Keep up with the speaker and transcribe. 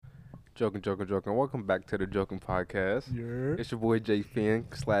Joking. Welcome back to the Joking Podcast. Yeah. It's your boy Jay/J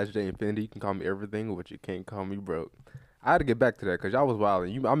Infinity. You can call me everything, but you can't call me broke. I had to get back to that because y'all was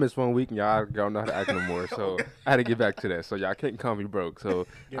wilding. I missed 1 week and y'all don't know how to act no more. So I had to get back to that. So y'all can't call me broke. So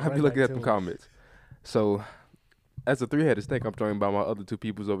Get I'll be right looking back at to them it. comments. So as a three-headed snake, I'm joined by my other two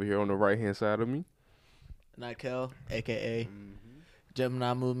peoples over here on the right-hand side of me. Nykel, a.k.a.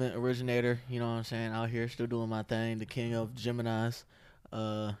 Gemini movement originator, you know what I'm saying, out here still doing my thing, the king of Geminis,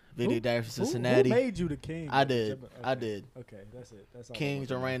 video diary from Cincinnati. Who made you the king? I did. Okay. I did. Okay, that's it. That's all. Kings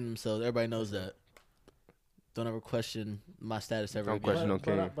don't reign themselves. Everybody knows that. Don't ever question my status ever Don't again. question no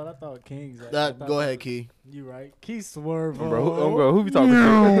king. But I thought kings. Go ahead, Key. You right. Key swerve. Bro, who we talking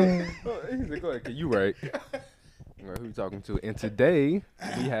to? He said, go ahead, kid. You right. Alright, who we talking to? And today,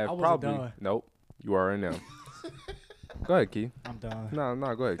 we have I wasn't probably... done. Nope. You are right now. Go ahead, Key. I'm done.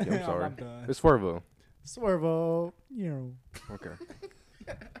 No, go ahead, Key. I'm sorry. I'm done. It's Swervo. Swervo. You know. Okay.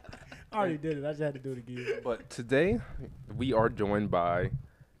 I already did it. I just had to do it again. But today, we are joined by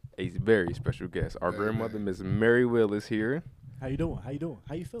a very special guest. Our Very, grandmother, very. Miss Mary Willis here. How you doing? How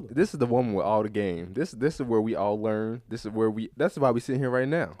you feeling? This is the woman with all the game. This is where we all learn. That's why we sitting here right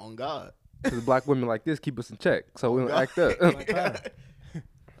now. On God. Because black women like this keep us in check. So we don't God. act up. Like that.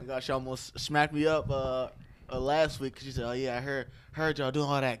 My God, she almost smacked me up last week because she said, "Oh yeah, I heard y'all doing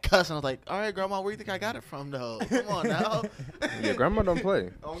all that cussing." I was like, "All right, Grandma, where do you think I got it from, though? Come on now." Yeah, grandma don't play.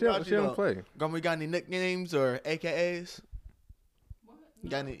 Oh, She God, you don't don't. play. Grandma, you got any nicknames or AKAs?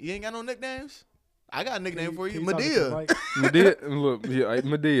 You ain't got no nicknames? I got a nickname for you, Can talk into the Medea. mic? Medea, look. Yeah,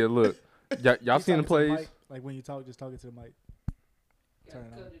 Medea, look. Y'all Can you seen the talk into plays? mic? Like when you talk, just talking to the mic. Turn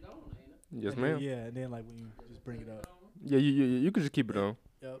it on. Yes, And then- ma'am. Yeah, and then like when you just bring it up. Yeah, you could just keep it on.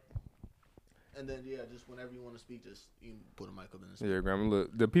 Yep. And then just whenever you want to speak, just you can put a mic up in the Yeah, grandma,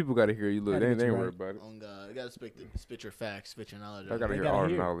 look. The people got to hear you. Look, Gotta they get you ain't right. worried about it. On God, you gotta spit your facts, spit your knowledge. I out. gotta They hear gotta all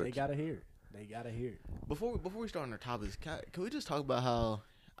hear. knowledge. They gotta hear. They gotta hear. Before we start on our topics, can we just talk about how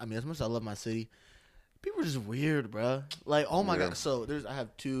as much as I love my city, people are just weird, bruh. Like, oh my Yeah. God. So I have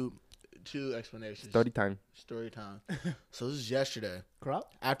two explanations. Study time. Story time. So this is yesterday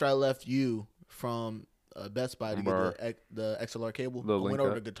Crop. after I left you from Best Buy to Bruh. get the XLR cable. Little I went link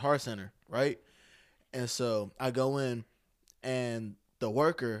over up. to Guitar Center, right? And so I go in, and the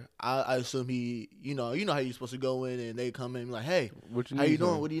worker, I assume he, you know how you're supposed to go in and they come in and be like, hey, What you How need? you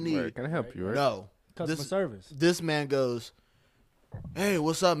doing? son? What do you need? Right, can I help you? Right. no. Customer This- service. This man goes, hey,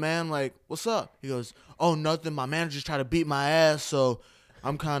 what's up, man? Like, what's up? He goes, oh, nothing. My manager's trying to beat my ass, so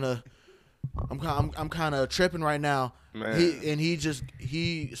I'm kind of tripping right now. Man.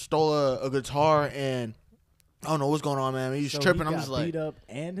 He stole a guitar, and I don't know what's going on, man. He's So tripping. He I'm got just like, beat up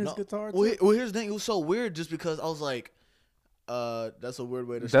and his no. guitar. Well, too? well, here's the thing. It was so weird, just because I was like, that's a weird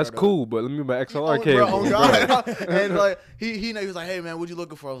way to. That's start cool, but let me buy XLR Bro, cable. oh bro. God. And like he was like, hey man, what you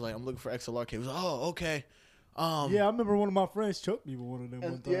looking for? I was like, I'm looking for XLR cables. Oh, okay. Yeah, I remember one of my friends choked me with one of them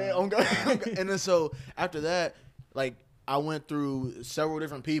one And, time. yeah, oh God. And then so after that, like I went through several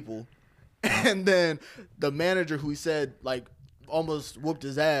different people, and then the manager who he said like almost whooped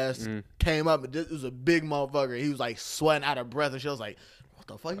his ass came up, and it was a big motherfucker. He was like sweating out of breath, and she was like, "What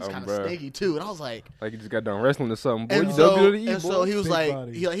the fuck?" He's Oh, kind bruh. of stinky too, and I was like. Like you just got done wrestling or something. Boy, And you so, WWE, and boy. so he was Big like,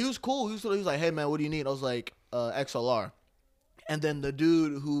 body. he was cool. He was like, hey man, what do you need? I was like, XLR. And then the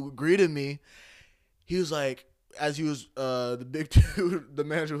dude who greeted me, he was like, as he was the big dude, the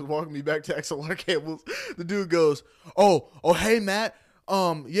manager was walking me back to XLR cables. The dude goes, oh, hey Matt.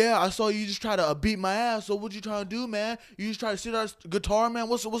 Yeah, I saw you just try to beat my ass. So what you trying to do, man? You just try to steal that guitar, man?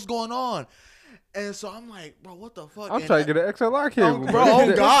 What's going on? And so I'm like, bro, what the fuck? I'm And trying to get an XLR cable, bro, oh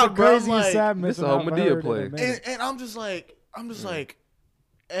This- God, bro. I'm Crazy like, sad this a missing whole out I've Medea heard in a play. minute. and I'm just like,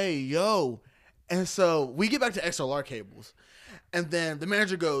 hey, yo. And so we get back to XLR cables. And then the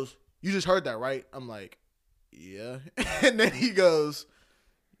manager goes, you just heard that, right? I'm like, yeah. And then he goes,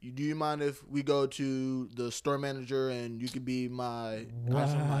 do you mind if we go to the store manager and you could be my... I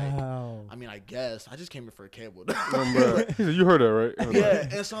was like, Wow. I mean, I guess. I just came here for a cable. Bro. He said, you heard that, right? I'm Yeah.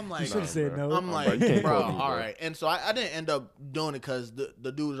 like, And so I'm like... You should have said bro. no. I'm bro, like, you can't bro, quote me, all bro. right. And so I didn't end up doing it because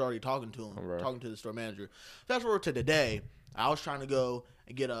the dude was already talking to him, Bro. talking to the store manager. Fast forward to today, I was trying to go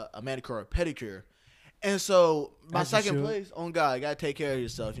and get a manicure or pedicure. And so my As you second should. place, on God, you got to take care of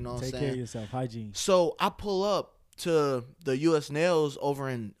yourself, you know what Take I'm care of saying? yourself. Hygiene. So I pull up to the U.S. Nails over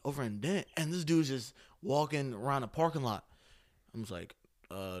in Dent, and this dude's just walking around the parking lot. I'm just like,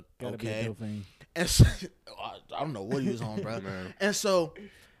 Gotta be a okay. dope thing. And so, I don't know what he was on, bro. Man. And so,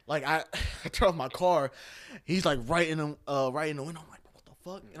 like, I turn off my car. He's like right in the window. I'm like, what the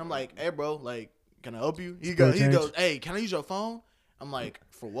fuck? And I'm like, hey, bro, like, can I help you? He Spare goes, change. hey, can I use your phone? I'm like,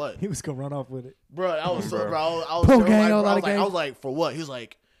 for what? He was gonna run off with it. Bro, I was so, Bro. bro, I was Poke so gang, like, all bro, that gang. I was like, for what? He was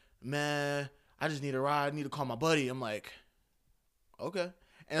like, man, I just need a ride. I need to call my buddy. I'm like, okay.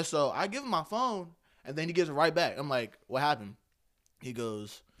 And so I give him my phone, and then he gives it right back. I'm like, what happened? He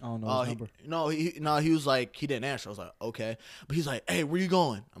goes, I don't know his number. he was like, he didn't answer. I was like, okay. But he's like, hey, where you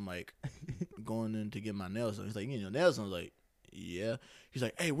going? I'm like, going in to get my nails done. He's like, you get your nails done? I was like, yeah. He's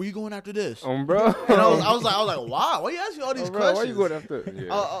like, hey, where you going after this? Bro. And I was like, why? Why you asking all these questions? Why you going after?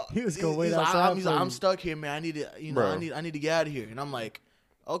 Yeah. He was going to wait outside. He's like, I'm stuck here, man. I need to, I need to get out of here. And I'm like,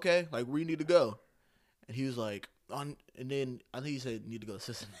 okay, like where you need to go? And he was like, and then I think he said need to go to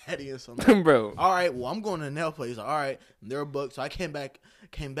Cincinnati or something. Bro. All right, well, I'm going to the nail place. He's like, all right, and they're booked. So I came back,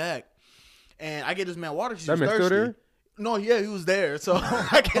 and I get this man water. He's thirsty. Still there? No, yeah, he was there. So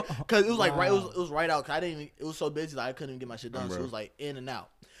I can't, cause it was like right, it was right out. Cause it was so busy that I couldn't even get my shit done. So it was like in and out.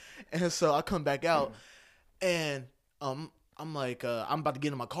 And so I come back out, and I'm like, I'm about to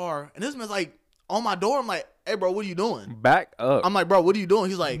get in my car, and this man's like on my door. I'm like, hey, bro, what are you doing? Back up. I'm like, bro, what are you doing?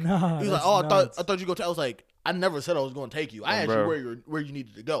 He's like, oh, nuts. I thought you go. I was like, I never said I was going to take you. I asked you where you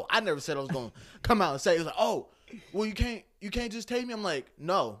needed to go. I never said I was going to come out and say. He was like, oh, well, you can't just take me. I'm like,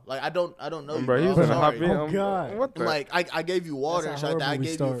 no, like I don't know you, bro. He was I'm gonna hop sorry. in. Oh God. What the? I'm like, I gave you water and shit like that. I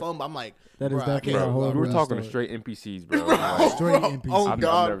gave you a phone, but I'm like, that is bro, definitely I a can't. horrible We were talking to story. straight NPCs, bro. Like, Straight NPC. Oh, I've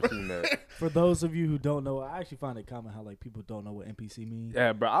God. never seen that. For those of you who don't know, I actually find it common how like people don't know what NPC means.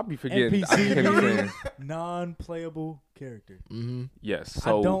 Yeah, bro. I'll be forgetting. I can't NPC be saying. means non-playable character. Mm-hmm. Yes.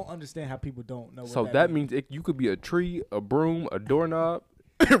 So I don't understand how people don't know. So what that means you could be a tree, a broom, a doorknob.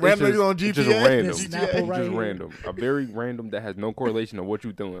 Randomly on Just GTA. random. Snapple right Just here. random. A very random that has no correlation to what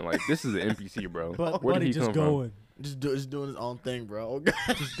you're doing. Like this is an NPC, bro. But Where did buddy he just come going, Just doing his own thing, bro. Oh, God.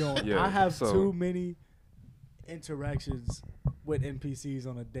 just going. Yeah, I have so- too many interactions with NPCs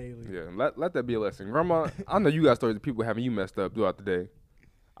on a daily. from? Yeah, let that be a lesson, Grandma. I know you got stories of people having you messed up throughout the day.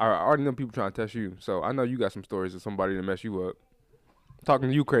 I already know people trying to test you, so I know you got some stories of somebody to mess you up. Talking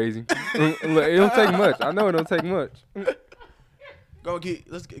to you crazy. It don't take much. I know it don't take much. Go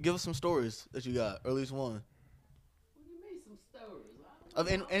let's give us some stories that you got, or at least one. You made some stories. Of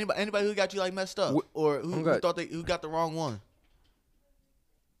anybody who got you like messed up, or who got the wrong one.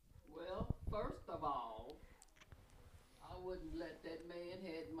 Well, first of all, I wouldn't let that man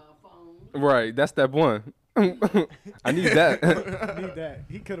have my phone. Right, that's step one. I need that. Need that.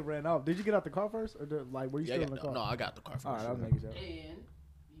 He could have ran off. Did you get out the car first, or were you still in the car? No, I got the car first. All right, I was making sure. And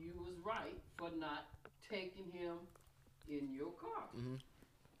you was right for not taking him in your car. Mm-hmm.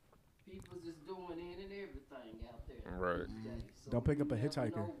 People just doing in and everything out there. Right. these days. So Don't pick up a you never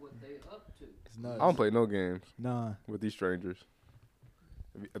hitchhiker. know what they up to. It's nuts. I don't play no games Nah. with these strangers.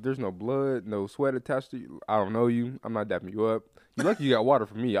 If there's no blood, no sweat attached to you, I don't know you. I'm not dapping you up. You lucky you got water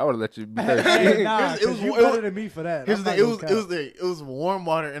for me. I would have let you be thirsty. Hey, nah, It was- 'cause you it was- better than me for that. Here's I'm the not thing. gonna It was warm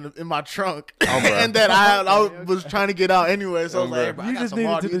water in my trunk, bro. and that I was trying to get out anyway. So I was Oh, like, hey, bro. bro, You I got just some needed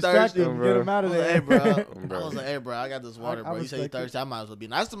water. to You distract thirsty? him, get him out I of was like, there. hey, bro. Bro. I was like, hey, bro, I got this water, bro. You say you respect it. thirsty, I might as well be.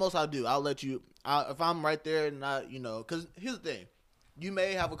 That's the most I do. I'll let you. If I'm right there and because here's the thing. You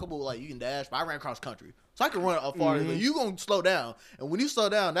may have a couple you can dash, but I ran cross country, so I can run as far as you gonna slow down, and when you slow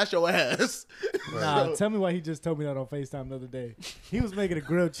down, that's your ass. Nah, So- tell me why he just told me that on FaceTime the other day. He was making a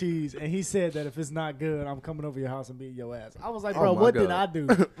grilled cheese, and he said that if it's not good, I'm coming over your house and beating your ass. I was like, Oh bro, my what did I God. do?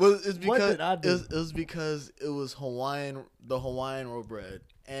 Well, it's What because did I do? it was because it was the Hawaiian roll bread,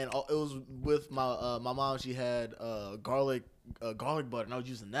 and it was with my mom. She had garlic butter, and I was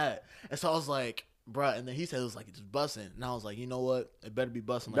using that, and so I was like, bruh. And then he said it was like it's busting, and I was like, you know what? It better be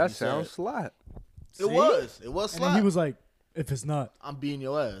busting. Like That you sounds said. slap. It was And then slap. he was like, if it's not, I'm beating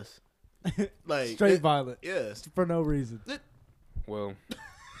your ass. Like straight violent Yes. for no reason. Well,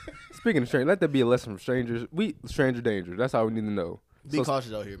 speaking of strangers, let that be a lesson from strangers. Stranger danger. That's all we need to know. Be So-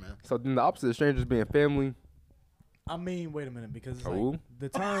 cautious out here, man. So then the opposite of strangers being family. I mean, wait a minute, because it's Oh. like the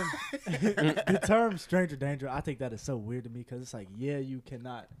term, the term stranger danger. I think that is so weird to me because it's like, yeah, you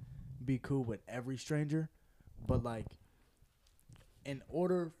cannot be cool with every stranger, but like, in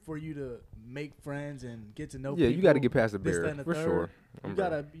order for you to make friends and get to know Yeah, people, you got to get past the this, that, barrier and the for third, sure. You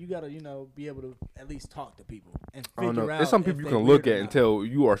gotta, be able to at least talk to people and I don't figure know. out. There's some if people you they can weird look or at and not. tell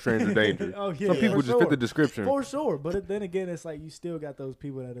you are stranger danger. Oh yeah, Some people for just fit the sure. description. For sure, but then again, it's like you still got those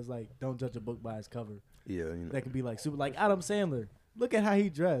people that is like, don't judge a book by its cover. Yeah, you know. That can be like super, like Adam Sandler. Look at how he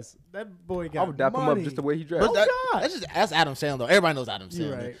dressed. That boy got I would dap him money. up just the way he dressed. But God. that's Adam Sandler. Everybody knows Adam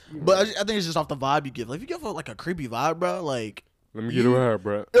You're Sandler. right, you're But I think it's just off the vibe you give. Like if you give like a creepy vibe, bro, like. Let me get around her,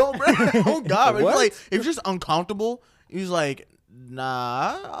 bro. Oh, bro. Oh God! It's What? like if you're just uncomfortable, he's like,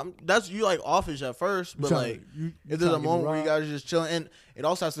 nah. That's you like offish at first, but like if there's a moment where you guys are just chilling, and it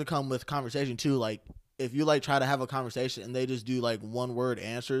also has to come with conversation too. Like if you like try to have a conversation and they just do like one word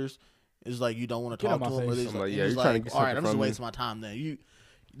answers, it's like you don't want to Get talk on to my them. Or face. they I'm like, and yeah, he's you're trying to get all right, something I'm just from me. wasting my time. Then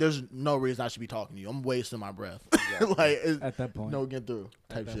there's no reason I should be talking to you. I'm wasting my breath. Like At that point. no getting through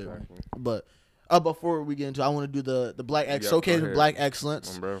type that shit. point. But before we get into, I want to do the black showcase go of ahead. black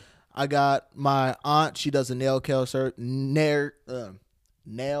excellence. Bro. I got my aunt. She does a nail care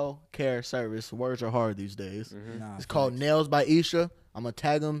service. Words are hard these days. Nah, It's called Nails by Isha. I'm gonna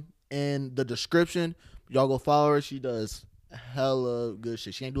tag them in the description. Y'all go follow her. She does hella good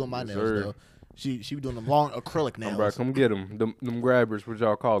shit. She ain't doing my Yes, nails sir. though. She be doing them long acrylic nails. Bro, come get them. Them grabbers, what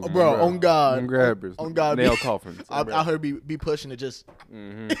y'all call them. Bro, on God. Them grabbers. On God. Nail coffins. I heard be pushing it just.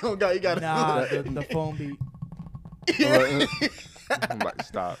 Oh God, you got to. Nah, the phone beat. I'm about to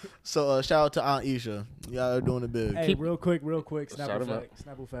stop. So shout out to Aunt Isha. Y'all are doing it big. Hey, real quick. Shout Snapple 'em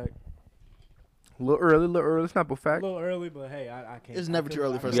out. fact. A little early. Snap a A fact. little early, but hey, I can't. It's never I too feel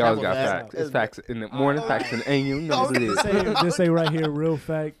early like for I a We can snap always a got fact. facts. It's facts in the morning, facts in the AM. You know what it is. Just say right here, real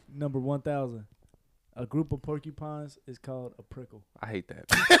fact number 1,000. A group of porcupines is called a prickle. I hate that.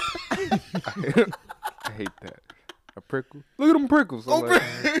 I hate that. A prickle. Look at them prickles. So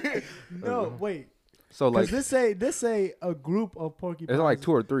like, No, wait. so Because like this say a group of porcupines. it's like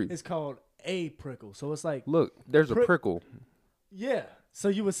 2 or 3. It's called a prickle. So it's like, Look, there's a prickle. yeah. So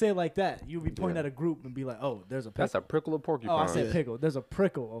you would say it like that. You would be pointing at a group and be like, oh, there's a prickle. That's a prickle of Oh, porcupine. I said pickle. There's a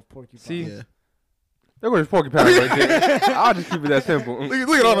prickle of porcupines. See? Yeah. There goes porcupine right there. I'll just keep it that simple.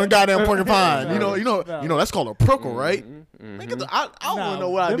 Look at all them goddamn porcupine. No. You know that's called a prickle, right? Nigga, I don't want to know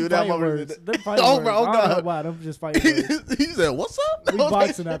what I do. That motherfucker. Them fighting Oh, words. bro, oh, I don't know God. why. Them just fighting words. He said, "What's up?" We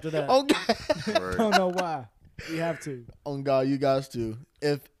boxing after that. Oh God. Don't know why. We have to. On God, you guys too.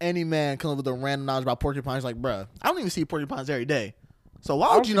 If any man comes up with a random knowledge about porcupines, like, bruh, I don't even see porcupines every day. So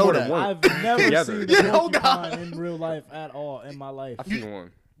why would you know more than that? one. I've never Together. seen Yeah, a oh, God. porcupine in real life at all in my life. I've seen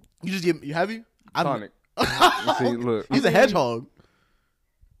one. You just give have you? Sonic. You see, look. He's a hedgehog.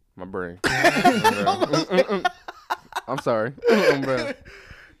 My brain. I'm sorry. Bro.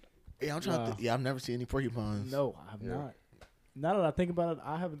 Yeah, I'm trying to. Yeah, I've never seen any porcupines. No, I've not. Now that I think about it,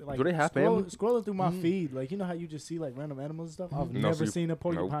 I haven't like Do they have families? scrolling through my feed. Like, you know how you just see like random animals and stuff. I've No, never see, seen a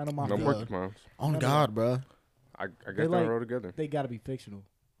porcupine on my No feed. porcupines. On Never. God, bruh. I guess They they're like- all together. They gotta be fictional.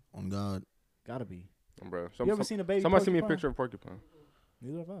 On God. Gotta be. Bro. You ever seen a baby Somebody send me a porcupine? picture of a porcupine.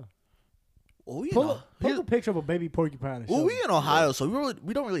 Neither have I. Well, we Pull up in, a picture of a baby porcupine. And well, show we me. in Ohio, so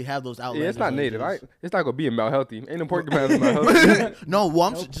we don't really have those outlandish. Yeah, it's not native. races. It's not gonna be about healthy. Ain't no porcupines about healthy. No, well,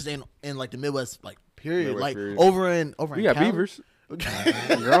 I'm just in like the Midwest, like period. Midwest, Like period. over in We got Cali. beavers,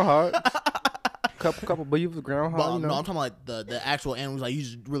 groundhogs, couple beavers, But groundhogs. You no, know. I'm talking like the actual animals like you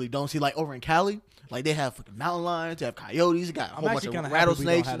just really don't see. Like over in Cali, like they have fucking mountain lions, they have coyotes, they got a I'm whole bunch actually of kinda happy we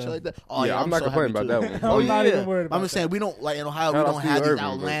don't rattlesnakes have and shit them. like that. Oh Yeah, I'm not so complaining happy about too. that one. Oh I'm not yeah, even worried I'm about just saying that. we don't like in Ohio. Shout We out don't to have you, these Irving,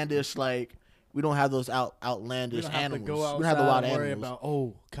 bro. outlandish like we don't have those We outlandish don't have animals. to go outside We don't have the wild and worry animals.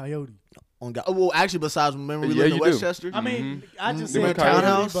 about coyote. On God. Well, actually, besides remember we Yeah, lived in you do. Westchester. I mean, I just Them said in coyote,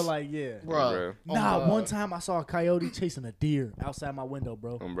 townhouse? but like, yeah. Bro. Nah, one time I saw a coyote chasing a deer outside my window,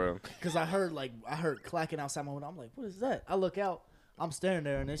 bro. Bro. Cause I heard clacking outside my window. I'm like, what is that? I look out. I'm staring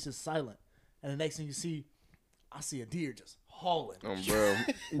there, and it's just silent. And the next thing you see, I see a deer just hauling Bro.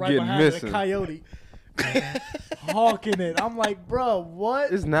 right Getting behind the missing. coyote, hawking it. I'm like, bro,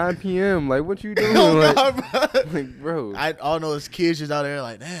 what? It's 9 p.m. Like, what you doing? Oh, Like, God, bro. like, bro. I all know is kids just out there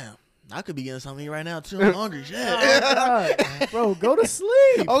like, damn, I could be getting something right now too. I'm hungry. Shit. Oh, God. Bro, go to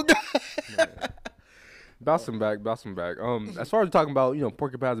sleep. Oh God. Bounce them back. As far as talking about,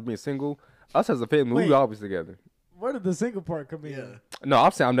 porcupines being single, us as a family, we Wait. always together. Where did the single part come in? Yeah. No,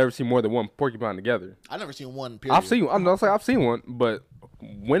 I've never seen more than one porcupine together. I never seen one. Period. I've seen one, but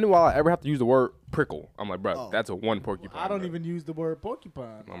when will I ever have to use the word prickle? I'm like, bro, that's a one porcupine. I don't bro. even use the word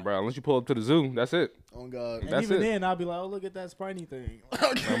porcupine. Bro, unless you pull up to the zoo, that's it. Oh God. And That's even it. then, I'll be like, oh, look at that spiny thing.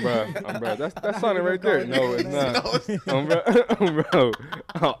 Bro, that's Sonic right there. gonna No, it's not. Bro,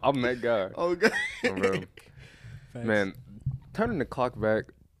 I'm that guy. Oh God. Bro. Facts. Man, turning the clock back,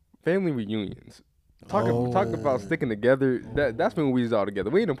 family reunions. Talking about sticking together. That's when we was all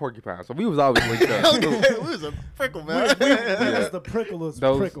together. We ain't no porcupines, so we was always linked up. Okay, we was a prickle, man. We was the pricklest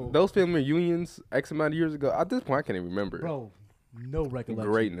prickle. Those family reunions X amount of years ago. At this point, I can't even remember. Bro, no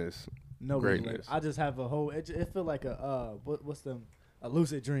recollection. Greatness. No greatness. recollection. I just have a whole. It feel like what's them? A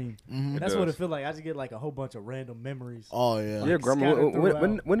lucid dream. Mm-hmm. That's what does. it feel like. I just get like a whole bunch of random memories. Oh yeah. Yeah, grandma.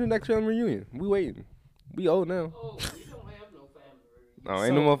 scattered When the next family reunion? We waiting. We old now. Oh, we don't have no family reunion. No,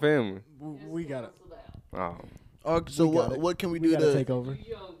 ain't no more family. We got it. Oh, Okay, so We got it. what can we We do gotta to? take over. You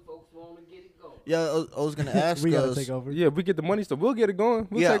young folks want to get it going. Yeah, I was gonna ask. We gotta 'cause- take over. yeah. If we get the money, so we'll get it going.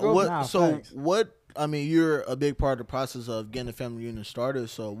 We'll yeah. take over. What? Nah, so facts. what? I mean, you're a big part of the process of getting the family reunion started.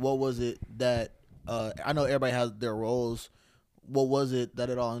 So what was it that? I know everybody has their roles. what was it that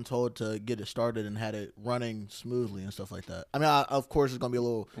it all untold to get it started and had it running smoothly and stuff like that? I mean, of course, it's gonna be a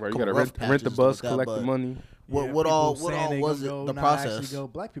little. Right, you gotta rough rent the patches bus, like that, collect but the money. What people all saying they was gonna it? go, The not process. actually go.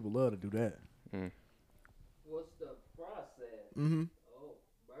 Black people love to do that. What's the process? Mm-hmm. Oh,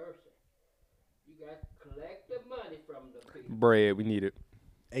 mercy. You got to collect the money from the people. Bread, we need it.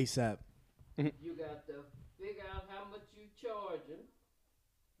 ASAP. You got to figure out how much you charging.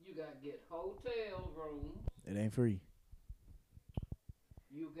 You got to get hotel rooms. It ain't free.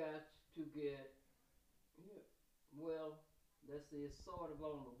 You got to get, well, let's say it's sort of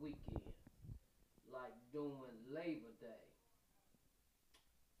on the weekend, like doing Labor Day.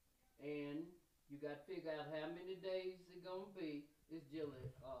 And you got to figure out how many days it's going to be. It's generally,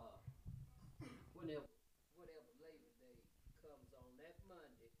 whenever Labor Day comes on that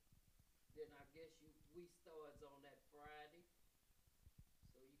Monday, then I guess we starts on that Friday.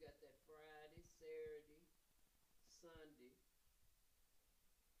 So you got that Friday, Saturday, Sunday,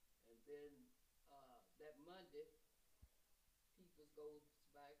 and then that Monday, people goes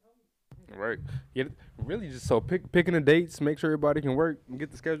back home. Right. Yeah, really just so picking the dates, make sure everybody can work and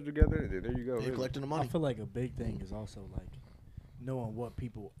get the schedule together. And there you go. You're Really. collecting the I money. feel like a big thing is also like knowing what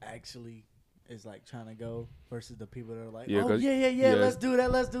people actually is like trying to go versus the people that are like, Yeah, oh 'cause- yeah, yeah. let's do that,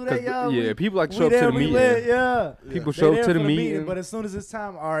 'Cause yo. yeah, people like to show we up to there, the we meeting. lit, yeah. People They show there up to for the meeting. but as soon as it's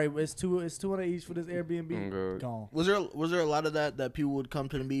time, all right, it's 200 each for this Airbnb. Oh, God. Gone. Was there a lot of that people would come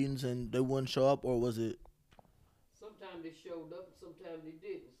to the meetings and they wouldn't show up, or was it? Sometimes they showed up, sometimes they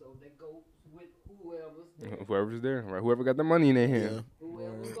didn't. So they go with whoever's there. Whoever's there, right? Whoever got the money in their hand. Yeah,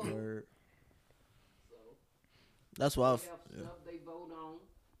 Whoever Word, goes. word. So that's they why. have stuff they vote on.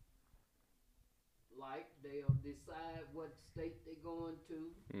 Like they'll decide what state they're going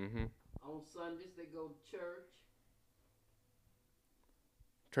to. Mm-hmm. On Sundays they go to church.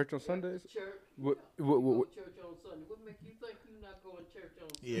 Church on Sundays? Church. What- Yeah, what- you go what- to church on Sunday. What make you think you're not going to church on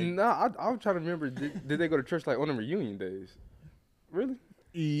Yeah. Sunday? Nah, I was trying to remember. Did they go to church like on the reunion days? Really?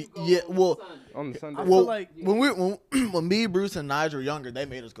 You go Yeah. on Well, Sunday. On the Sunday? I well, feel like when me, Bruce, and Nige were younger, they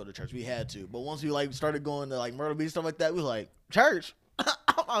made us go to church. We had to. But once we like started going to like Myrtle Beach stuff like that, we was like, church.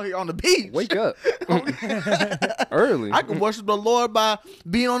 I'm out here on the beach. Wake up early. I can worship the Lord by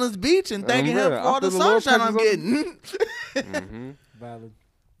being on this beach and thanking Him for bruh, all after the the Lord sunshine I'm presence getting. Mm-hmm. valid.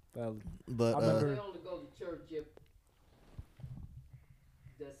 But I remember- They only go to church if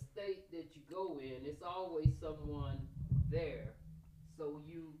the state that you go in, it's always someone there, so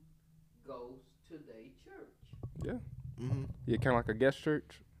you go to their church. Mhm. Yeah, kind of like a guest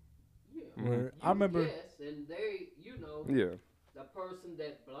church. Yeah. Word. You I remember. Yes, and they, Yeah, the person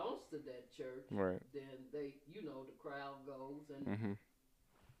that belongs to that church, right. then they, the crowd goes and Mm-hmm.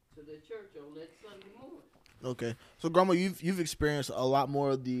 to the church on that Sunday morning. Okay, so Grandma, you've experienced a lot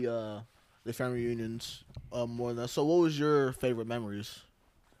more of the family reunions more than that. So what was your favorite memories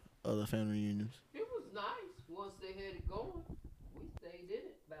of the family reunions? It was nice once they had it going. We stayed in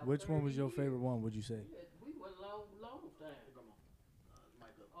it. About Which one 30 was your years. favorite one? Would you say? We went long time.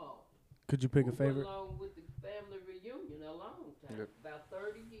 Oh. Could you pick a We favorite? went along with the family reunion a long time, Yep. about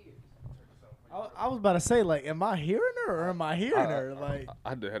 30 years. I was about to say, like, am I hearing her or am I hearing her? Like, I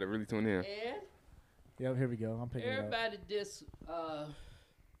had to really tune in. And yep, here we go. I'm picking it up. everybody just,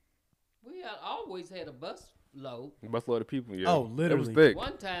 we had always had a bus load. Busload of people. Yeah. Oh, It was literally. thick.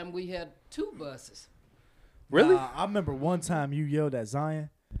 One time we had 2 buses. Really? Nah, I remember one time you yelled at Zion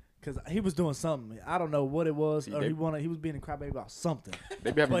because he was doing something. I don't know what it was, See, or they- he was being a crybaby about something.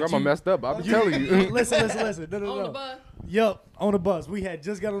 They be having But grandma you- messed up. I'm telling you. listen. No, On no. the bus? Yup, on the bus. We had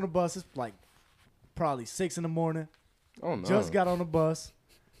just got on the bus. It's like probably 6 in the morning. Oh no. Just got on the bus.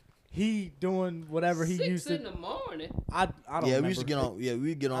 He doing whatever he 6 used to. in the morning. I don't Yeah, remember. we used to get on. Yeah,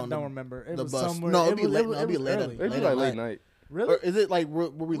 we'd get I on. don't remember. It the was bus. somewhere. No, it it'd be was, late. It was, No, it'd be it was late. early. It'd be Late like at late night. night. Really? Or is it like were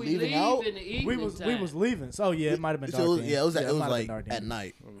we We leaving leave out? in the evening We was time. leaving. So yeah, it might have been dark. So then. yeah, it was might have been like dark at then.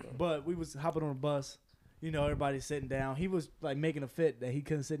 night. But we was hopping on a bus. Everybody sitting down. He was like making a fit that he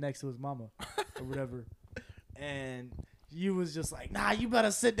couldn't sit next to his mama or whatever. And you was just like, nah, you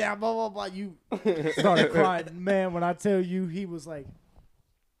better sit down, blah, blah, blah. You started crying. Man, when I tell you, he was like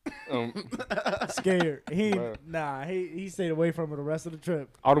scared. He stayed away from her the rest of the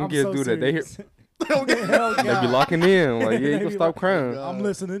trip. All them I'm kids so do that. They hear. serious. Oh, They be God. locking in. Like, yeah, They you gonna be stop like- crying. God. I'm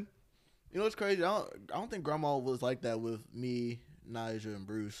listening. You know what's crazy? I don't think Grandma was like that with me, Nigel, and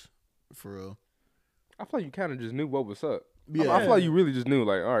Bruce, for real. I feel like you kind of just knew what was up. Yeah. I feel like you really just knew.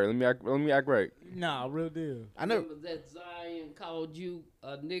 Like, all right, let me act right. Nah, real deal. I never. Remember that Zion called you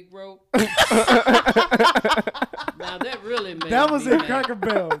a Negro? Now that really made That was me in mad. Cracker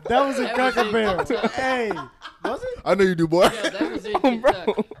Barrel. That was in That was Cracker in Barrel. Kentucky. Hey, was it? I know you do, boy. Yeah, that was in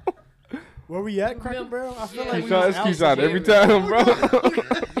Kentucky. Where we at, Cracker Barrel? I feel like we Keyshawn, was it's out Keyshawn somewhere. every time, bro.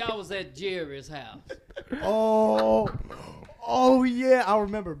 Y'all was at Jerry's house. Oh yeah, I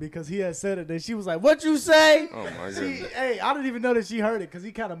remember because he had said it. Then she was like, "What you say?" Oh my god. Hey, I didn't even know that she heard it because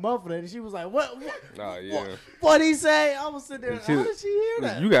he kind of muffled it. And she was like, "What? Oh yeah. What he say?" I was sitting there. She- How did she hear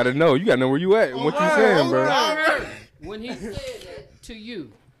that? You gotta know. You gotta know where you at and what you saying, bro. When he said that to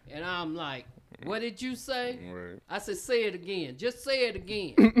you, and I'm like, what did you say? Right. I said, say it again. Just say it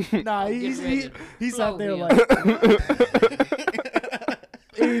again. Nah, I'm getting ready to he's blow out there him. like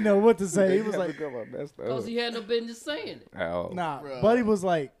he didn't know what to say. He was like, Because he had no business saying it. "Nah." Bruh. Buddy was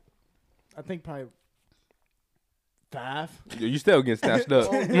like, I think probably 5. You still getting snatched up.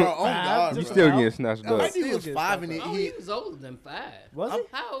 Bro, oh God, You bro. still getting snatched I up. think he was 5 and Oh, he he was older than 5. Was he?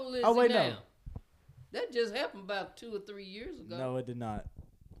 How old is Oh, wait, he now? no. That just happened about 2 or 3 years ago. No, it did not.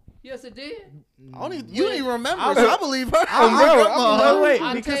 Yes, it did. I don't even, you don't even remember, so I believe her. Wait,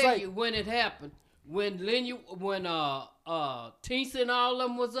 I'll because tell like, you when it happened. When Teesa and all of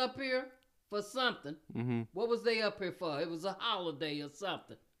them was up here for something. Mm-hmm. What was they up here for? It was a holiday or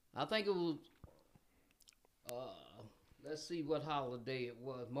something. I think it was. Let's see what holiday it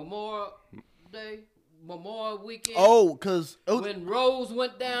was. Memorial Day, Memorial Weekend. Oh, because When Rose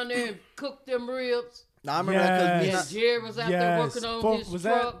went down there and cooked them ribs. I remember that And because Jerry was out there working on his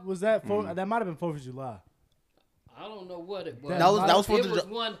truck. That 4th? That might have been 4th of July. I don't know what it was. That was It 4th of was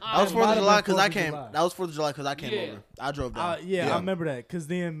July. one that was 4th of might July have been because I 4th of came. July. That was 4th of July because I came Yeah. over. I drove down. I remember that because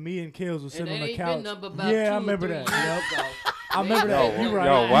then me and Kales was And sitting they on the ain't couch. been number about Yeah, I 2 or remember 3 that. years Yep. ago. I remember They that. ain't You been right.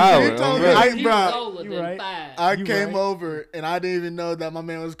 Yo, number wow. He told me, bro. I- He bro, was older you than right. 5. I You came right. over and I didn't even know that my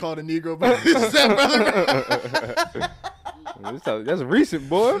man was called a Negro by his stepbrother. That's recent,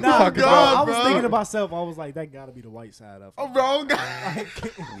 boy. Nah, Talking God, I was bro. thinking to myself, I was like, that gotta be the white side of it. Oh, wrong guy.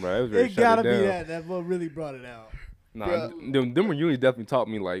 Bro, it was ready It to shut gotta it be down. that. That what really brought it out. Nah, Bruh. them reunions definitely taught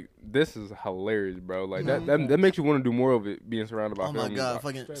me like this is hilarious, bro. Like that makes you want to do more of it, being surrounded by Oh my family. God,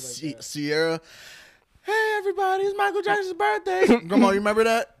 fucking Straight like that. Sierra. Hey everybody, it's Michael Jackson's birthday. Grandma, you remember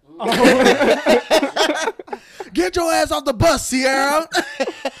that? Get your ass off the bus, Sierra.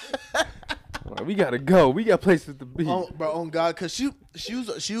 Like, we gotta go. We got places to be. Oh, bro, on God, cause she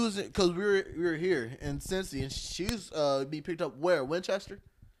was because we were here in Cincy and she was be picked up where Winchester.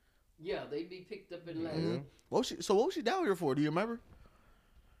 Yeah, they be picked up in Mm-hmm. Lansing. What was she down here for? Do you remember?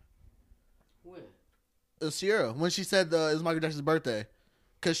 When? Sierra, when she said it was Michael Jackson's birthday,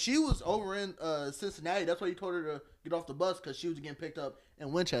 cause she was over in Cincinnati. That's why you told her to get off the bus, cause she was getting picked up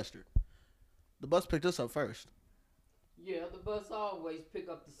in Winchester. The bus picked us up first. Yeah, the bus always pick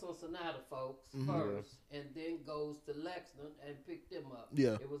up the Cincinnati folks first, and then goes to Lexington and pick them up.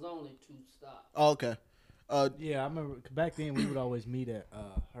 Yeah. It was only 2 stops. Oh, okay. Yeah, I remember back then we would always meet at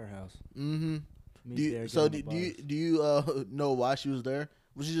her house. Mm-hmm. Meet Do you, there, so get do, on the do you bus. do you know why she was there?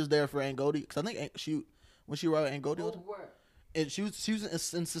 Was she just there for Aunt Goldie? Because I think when she arrived at Aunt Goldie, Oh, where? and she was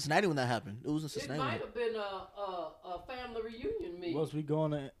in Cincinnati when that happened. It was in It Cincinnati. might have been a family reunion meeting. Was we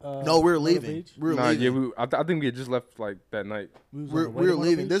going to? No, we were Myrtle leaving. Beach? We were Nah, leaving. yeah, I think we had just left like that night. We was we on were, the way we to were Myrtle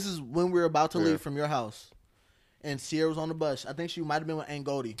leaving. Beach? This is when we were about to Yeah. leave from your house, and Sierra was on the bus. I think she might have been with Aunt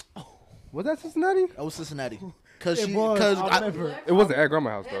Goldie. Was that Cincinnati? That was Cincinnati. Cause It she, was, cause I remember. It wasn't at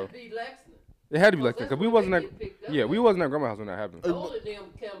grandma's house Had though. to be Lexington. It had to be like Because that because we that's wasn't where at. they get picked up Yeah, we at. wasn't at grandma's house when that happened. All of them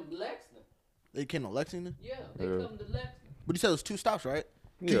come to Lexington. they came to Lexington. Yeah, they Yeah. come to Lexington. But you said it was 2 stops, right?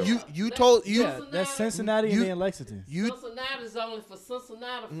 Yeah. You told you. Yeah, that's Cincinnati You- and then Lexington. You. Cincinnati's only for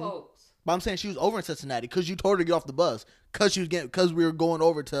Cincinnati folks. But I'm saying she was over in Cincinnati because you told her to get off the bus because we were going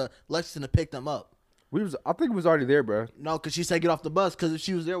over to Lexington to pick them up. I think we was already there, bro. No, because she said get off the bus. Because if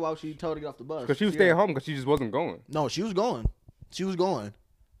she was there, why would she tell her to get off the bus? Because she was Sierra. staying home because she just wasn't going. No, she was going. She was going.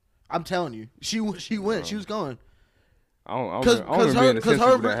 I'm telling you, she went. She was going. I don't Cause- remember being in the cause sense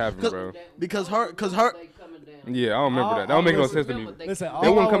her- when that happened, cause- bro. Because her- They coming down. Yeah, I don't remember that. That I'll don't make no listen- sense to me. Listen, They all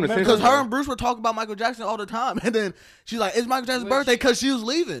wouldn't I come to remember- Because sense. her and Bruce were talking about Michael Jackson all the time, and then she's like, "It's Michael Jackson's Well, birthday," she- because she was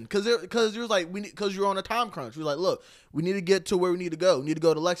leaving. Because you was like, because you're on a time crunch. We was like, "Look, we need to get to where we need to go. We need to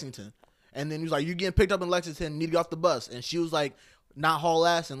go to Lexington." And then he was like, "You getting picked up in Lexington? You need to get off the bus." And she was like, not haul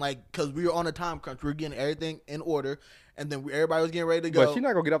ass, and like, because we were on a time crunch, we were getting everything in order, and then everybody was getting ready to go. But she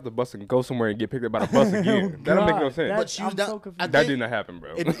not gonna get off the bus and go somewhere and get picked up by the bus again. That don't make no God, sense. But she was I'm down- so confused. I That think- did not happen,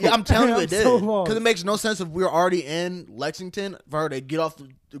 bro. Yeah, I'm telling you, it I'm did. so lost. Because it makes no sense if we were already in Lexington for her to get off.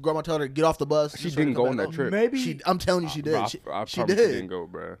 The grandma told her to get off the bus. She just for her to didn't come go on back that home. trip. Maybe I'm telling you, she did. Bro, She I promise did. she didn't go,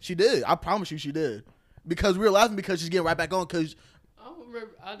 bro. She did. I promise you, she did. Because we were laughing because she's getting right back on. Because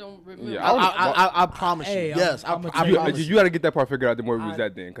I don't remember. Yeah, I I promise you. Hey, Yes, I'm I You, promise you got to get that part figured out. Then where we was I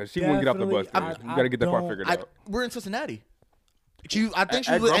at then, because she wouldn't get off the bus. definitely- You got to get that part don't- figured I, out. we're in Cincinnati. I think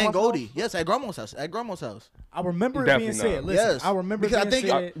she At was with Aunt grandma's Goldie. house? Yes, at grandma's house. At grandma's house. I remember it being Definitely said. not. Listen, Yes, I remember because being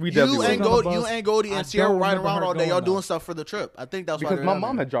said. we definitely You and wasn't. Goldie and I Sierra don't riding remember around her all day. Y'all going doing off. stuff for the trip. I think that's why. Because they're my down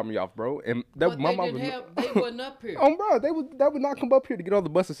mom there. had dropped me off, bro, and But my they mom didn't was. have. They wasn't up here. Bro, that would not come up here to get on the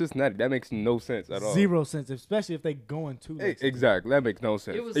bus to Cincinnati. That makes no sense at all. 0 cents, especially if they going to. Lexington. Exactly, that makes no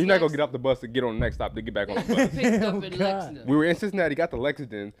sense. It was You're not gonna Lexington. get off the bus to get on the next stop to get back on the They bus. were picked up Oh, in God. Lexington. We were in Cincinnati, got to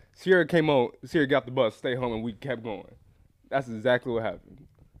Lexington. Sierra came on. Sierra got off the bus, stay home, and we kept going. That's exactly what happened.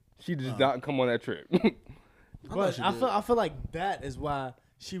 She just not come on that trip. But she I did. feel like that is why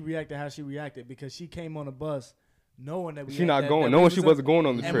she reacted how she reacted, because she came on the bus knowing that we She had not that- going. that Knowing we she was wasn't going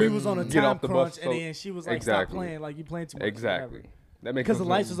on the and trip. we was on a Get time off the crunch, bus. and So- then she was like, exactly. "Stop playing, like you playing too much." Exactly. whatever. That makes Because the no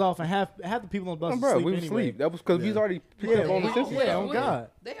lights sense. was off and half the people on the bus Oh, was bro, asleep we was anyway. asleep. That was because we was Yeah. already picked Yeah, up on the we- Cincinnati. yeah, oh win. God.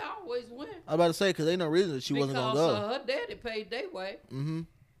 They always win. I was about to say because ain't no reason that she wasn't gonna Because go. her daddy paid their way.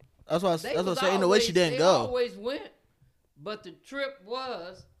 That's why. They That's what was I'm saying. Ain't no way she always- didn't they go. always went. But the trip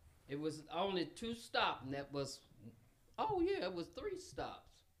was, it was only 2 stops, and that was, it was 3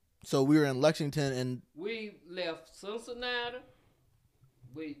 stops. So we were in Lexington, and We left Cincinnati,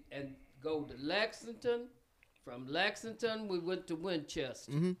 and go to Lexington. From Lexington, we went to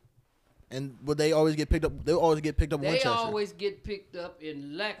Winchester. and would they always get picked up? They always get picked up in They Winchester. always get picked up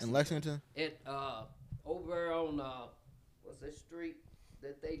in Lexington. In Lexington. At over on what's that street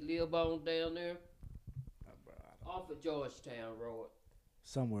that they live on down there? Off of Georgetown Road.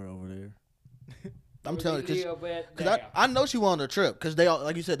 Somewhere over there. I'm Where telling they you, live at because there. I know she went on a trip because they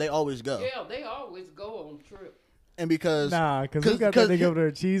like you said they always go, Yeah, they always go on trip. and because Nah, because we got that nigga over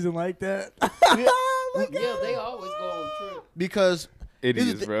there cheesing like that. Yeah, they always go on trip. because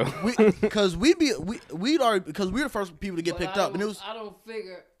Idiots, bro. because we'd already because we were the first people to get But picked I up, and it don't- was I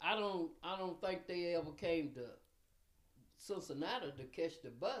don't think they ever came to Cincinnati to catch the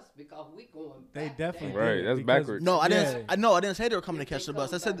bus because we going back. They definitely there. Right, did, that's because- backwards. no, I Yeah. didn't say they were coming to If catch they the bus.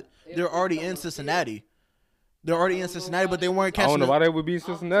 I come said back- if they're they already come in up Cincinnati. They're already in I don't know Cincinnati, why but they they- weren't I don't catching. know why they would be in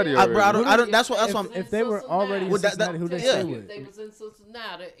Cincinnati I, bro, I already. don't. That's what. That's what. If they were already in Well, that- Cincinnati, who they yeah. stay If with? they was in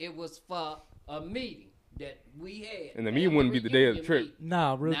Cincinnati, it was for a meeting that we had. And the meeting wouldn't be the day of the trip.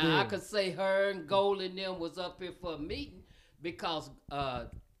 Nah, real Now I deal. could say her and Goldie and them was up here for a meeting because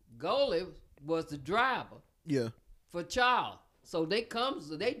Goldie was the driver Yeah. for Charles. So they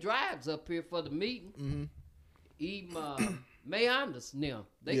drives up here for the meeting. Even May Anders and them,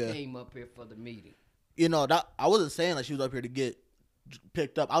 they Yeah. came up here for the meeting. You know that I wasn't saying like she was up here to get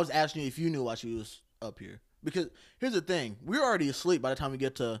picked up. I was asking you if you knew why she was up here. Because here's the thing: we were already asleep by the time we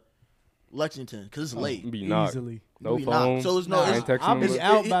get to Lexington because it's late. Be knocked. Easily. No Be knocked. phone. So it's no- Nah, it's- ain't texting I'll them. be It's-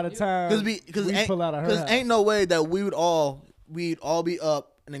 out it- by the time Because we pull out of her because house. ain't no way that we'd all be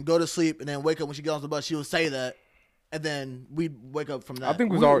up and then go to sleep and then wake up when she gets on the bus. She would say that, and then we'd wake up from that. I think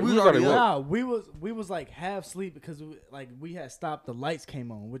we was already woke. Nah, we was like half sleep because we had stopped. The lights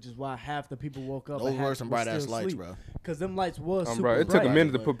came on, which is why half the people woke up. Those were some bright ass lights, bro. Because them lights was super Bro, it took a bright.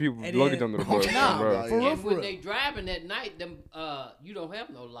 minute to put people And luggage then- under the bus. Nah, bro. for real, And for when real. they driving at night, them you don't have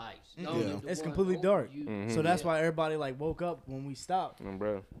no lights. Yeah. Only the It's one completely over dark. you. So that's why everybody like woke up when we stopped.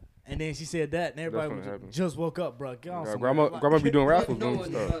 Bro. And then she said that, and everybody what was happened. just woke up, bro. Get on Yeah, somewhere. grandma be doing raffles But and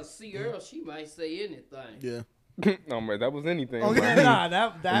knowing stuff. C. Earl, she might say anything. Yeah. No, man, that was anything. Okay. bro. Nah,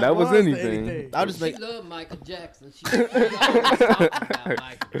 that was the anything. I just She think loved Michael Jackson. She always talking about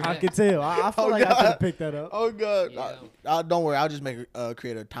Michael I Jackson. can tell. I feel Oh, like I God. could have picked that up. oh god, Yeah. don't worry. I'll just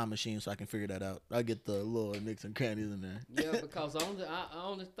create a time machine so I can figure that out. I'll get the little nicks and candies in there. Yeah, because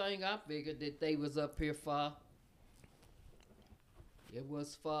only thing I figured that they was up here for, it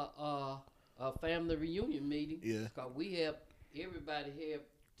was for a family reunion meeting. Yeah. Because everybody have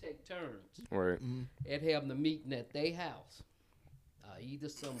take turns Right. at having the meeting at their house. Either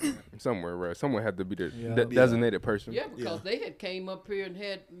somewhere. Somewhere, right? Someone had to be the Yeah. designated person. Yeah, because they had came up here and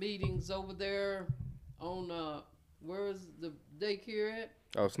had meetings over there on where is the daycare at?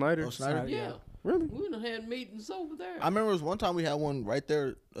 Oh, Snyder? Oh, Snyder? Yeah. Really? We done had meetings over there. I remember it was one time we had one right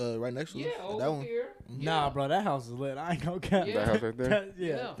there, right next to us. yeah, that over one. here. Nah, bro, that house is lit. I ain't gonna cap. Yeah. That house right there?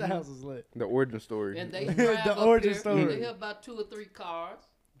 Yeah, Yeah. that house is lit. The origin story. And they The drive up origin here. story. They have about 2 or 3 cars.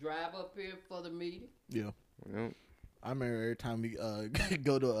 Drive up here for the meeting. Yeah. Yeah. I remember every time we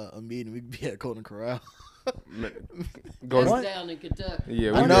go to a meeting, we'd be at Golden Corral. Man, That's Go down in Kentucky.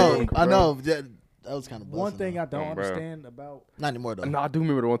 Yeah, I we know, did. I know. That was kind of One thing I don't Oh, bro. understand about not anymore though. No, I do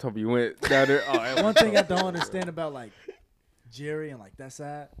remember the one time you went down there. Oh, that was one thing I dope. don't understand about like Jerry and like that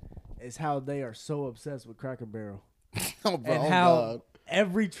side is how they are so obsessed with Cracker Barrel oh, bro, and oh, how God.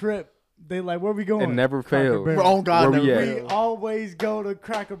 every trip They like, where we going? It never Cracker fails. Barrel. Oh God, Where we never at? We fails. always go to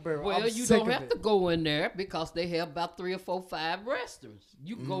Cracker Barrel. Well, I'm you sick don't of have it. to go in there because they have about 3 or 4, 5 restaurants.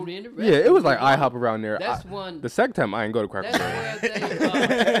 You can go to any restaurant. Yeah, it was like you want. IHOP around there. That's one. The second time I ain't go to Cracker That's Barrel. where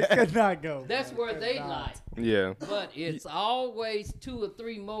they. Could not go. That's bro. where Could they not. like. Yeah. But it's always 2 or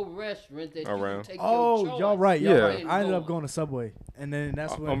 3 more restaurants that you Around. can take Oh, your choice. y'all right. Y'all Yeah. right. I ended up going to Subway, and then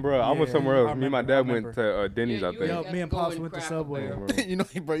that's when. Bro, I went somewhere else. I Me and my remember, dad I went to Denny's, Yeah, I you think. ain't Yup, me and got to go Pops in went to Cracker Subway. Barrel. You know,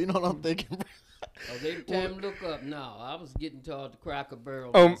 bro. You know what I'm thinking, bro? Oh, every time you look up, no, I was getting toward the Cracker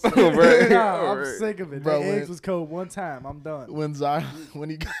Barrel. Right. Nah, I'm Right. sick of it. Bro, Bro, when- eggs was cold one time. I'm done. When Zion, when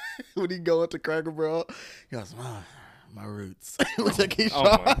he go into Cracker Barrel, he goes, my roots. With the Keisean.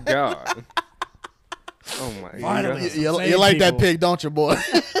 Oh my god. Oh my Finally. god. You like that people. pig, don't you, boy?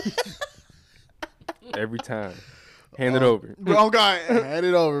 Every time. Hand it over. Bro, oh God, hand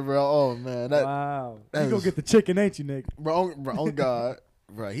it over, bro. Oh man, that Wow. that You gonna is- get the chicken, ain't you, Nick? bro, oh God,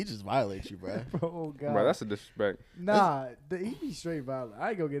 bro, he just violates you, bro. Bro, oh God. Bro, that's a disrespect. Nah, he be straight violent. I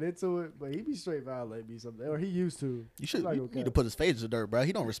ain't gonna get into it, but he be straight violent me something. Or he used to. You should Like, you okay. need to put his face in the dirt, bro.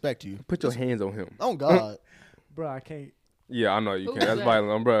 He don't respect you. Put your hands on him. Oh God, Bro, I can't. Yeah, I know you Who's can. That's that?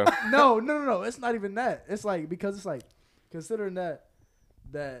 violent, bro. No. It's not even that. It's like, because it's like, considering that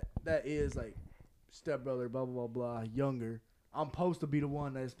is like stepbrother, blah, blah, blah, blah, younger. I'm supposed to be the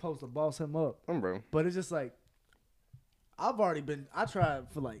one that's supposed to boss him up. Bro. But it's just like, I tried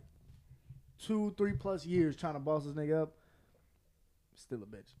for like 2-3+ years trying to boss this nigga up. Still a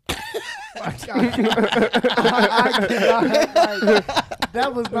bitch. I cannot, like,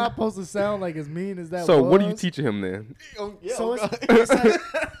 that was not supposed to sound like as mean as that So was. what are you teaching him then? So it's like,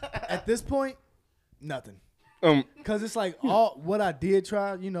 at this point, nothing. Cause it's like all what I did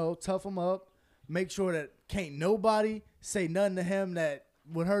try, tough him up, make sure that can't nobody say nothing to him that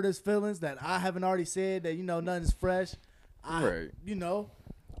would hurt his feelings that I haven't already said, that nothing's fresh. Right.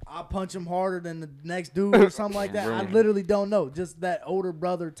 I punch him harder than the next dude or something like that. I Right. literally don't know. Just that older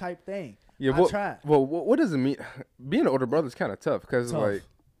brother type thing. Yeah, I tried. Well, what does it mean? Being an older brother is kind of tough because, Tough. like,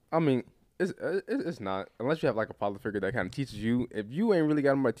 I mean, it's not unless you have like a father figure that kind of teaches you. If you ain't really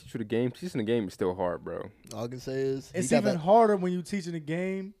got somebody to teach you the game, teaching the game is still hard, bro. all I can say is he It's got even that- harder when you teaching a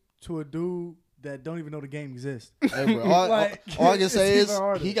game to a dude that don't even know the game exists. Hey, bro, all I can It's say is even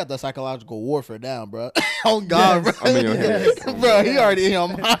harder. he got that psychological warfare down, bro. Oh God, Yes. bro. I'm in your head. Yes. Bro, he already in your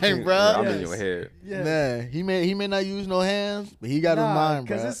mind, bro. Yeah, I'm in Yes. your head. Yeah. Man, he may not use no hands, but he got his mind,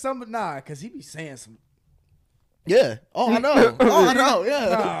 bro. Cause he be saying some. Yeah. Oh, I know. Oh, I know. Yeah.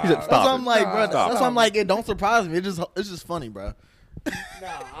 Nah. He said, That's "Stop why I'm it." like, Nah, bro. stop That's why I'm it. like, it don't surprise me. It's just funny, bro.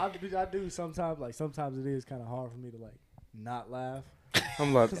 I do sometimes. Like sometimes it is kind of hard for me to like not laugh.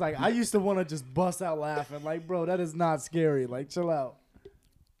 I'm like, Cause like I used to want to just bust out laughing. Like, bro, that is not scary. Like, chill out.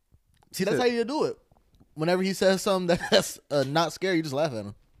 See, that's how you do it. Whenever he says something that's not scary, you just laugh at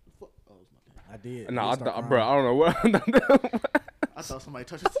him. I did. nah, He started bro, I don't know what. I thought somebody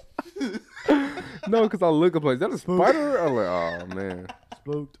touched it. No, because I look up like, is that a spider? I'm like, oh man,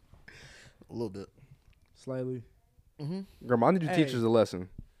 spooked A little bit. slightly. Grandma, I need you to teach Hey. us a lesson.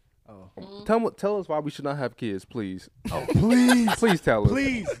 Oh, Tell us why we should not have kids, please. please, Please tell us.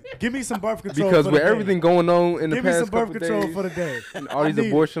 please, give me some birth control. Because for with the day. everything going on in the give me past some birth couple control days, for the day. and all I these need it.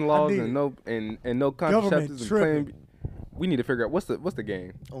 abortion I laws need and it. no Government contraceptives and tripping. plan, we need to figure out what's the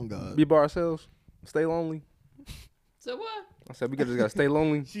game. Oh God. Be by ourselves, stay lonely. So what? I said we just gotta stay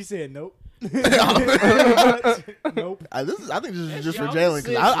lonely. She said nope. Nope. I think this is That's just for y'all Jaylen because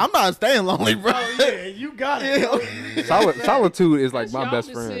decision. I'm not staying lonely, bro. Oh yeah, you got it. Solitude is like That's my y'all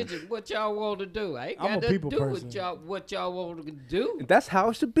best friend. decision, what y'all want to do. I ain't I'm a got nothing to people do person. with what y'all want to do. That's how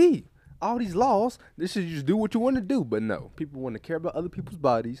it should be. All these laws, this should just do what you want to do. But no, people want to care about other people's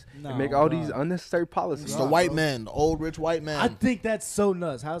bodies No, and make all God. these unnecessary policies. It's God, the white bro. man, the old rich white man. I think that's so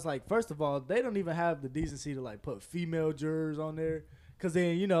nuts. How it's like, first of all, they don't even have the decency to like put female jurors on there. Cause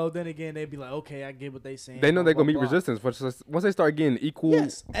then then again they'd be like, okay, I get what they saying. They know blah, they're gonna blah, meet blah. resistance once they start getting equal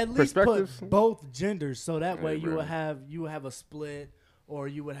Yes, at least put perspectives. both genders, so that Hey, way you bro. would have a split, or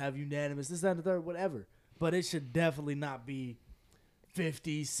you would have unanimous, this, that, and the third, whatever. But it should definitely not be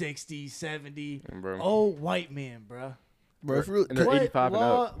 50, 60, 70. Bro. Old white men, bruh. bro, if you And they're 85 and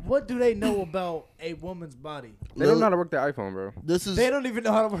up. What do they know about a woman's body? They don't know how to work their iPhone, bro. this is They don't even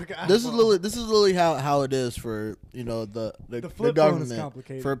know how to work. this is literally how it is for the flip phone is government,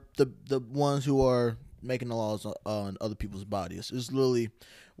 complicated. for the ones who are making the laws on other people's bodies. It's literally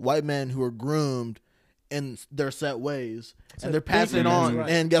white men who are groomed in their set ways, To and they're think passing it that's on. right.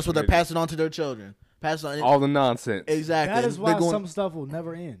 And guess what? They're Right. passing on to their children. Pass on All the nonsense. exactly. That is They're why going- some stuff will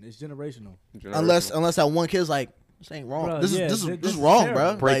never end. It's generational. unless that one kid's like, this ain't wrong. Bruh, This yeah, is this this is is wrong, terrible.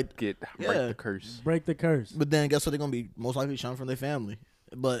 bro. break Like, it, yeah. break the curse. Break the curse. but then guess what? They're gonna be most likely shunned from their family.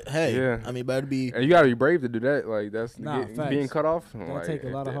 But hey, Yeah. I mean, better be. And you gotta be brave to do that. Like that's Nah, being facts. cut off. That Like, take a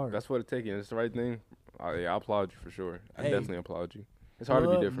lot of if heart. That's what it takes. And it's the right thing. Yeah, I applaud you for sure. I Hey. definitely applaud you. It's hard to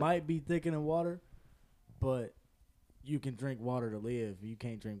be Blood different. might be thicker than water, but you can drink water to live. You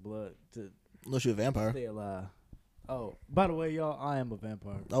can't drink blood to Unless you're a vampire. stay alive. Oh, by the way, y'all, I am a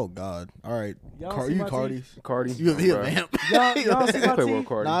vampire. Oh God! All right, Y'all see you my Cardi's. Cardi. You a bruh. vamp? Y'all see my Play World teeth?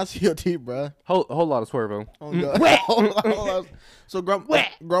 Cardi. Nah, I see your teeth, bro. Whole lot of swervo. Oh God. Hold on. So,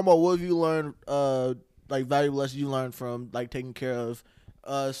 Grandma, what have you learned? Like valuable lessons you learned from like taking care of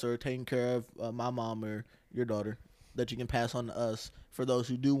us or taking care of my mom or your daughter that you can pass on to us for those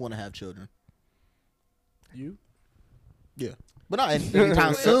who do want to have children. You? Yeah, but not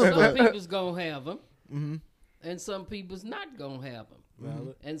anytime soon. Some But people's gonna have them, hmm and some people's not gonna have them,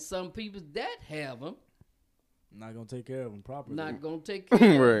 Valid. and some people that have them Not gonna take care of them properly. not gonna take care. of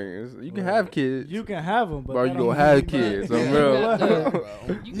 'em. Right. You can have kids. You can have them, but Bro, that you don't gonna mean have you kids. might- I'm You real. got the-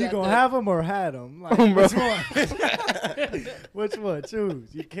 Bro. you You got gonna the- have them or had them? Like, Bro. which one? Which one?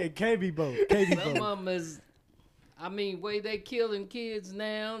 Choose. You can't be both. Can't be Some both. of them is, I mean, way they killing kids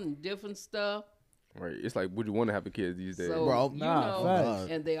now and different stuff. Right. It's like, would you want to have a kid these days? So Bro, you nah, know,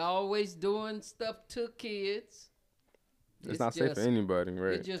 facts. and they always doing stuff to kids. It's not safe for just- anybody,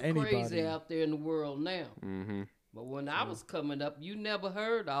 right? It's just Anybody. crazy out there in the world now. Mm-hmm. But when I was coming up, you never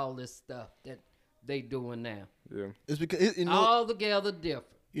heard all this stuff that they doing now. Yeah. It's because All together different.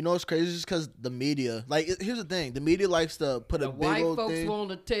 you know what's crazy? It's just because the media. Like, here's the thing: the media likes to put The a big white old folks thing. want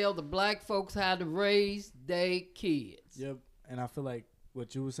to tell the black folks how to raise their kids. Yep. And I feel like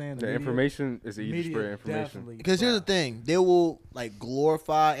what you were saying. The media- information is easy to media spread information. definitely- Because here's the thing: they will like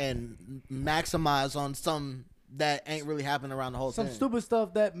glorify and maximize on some that ain't really happening around the whole some thing. stupid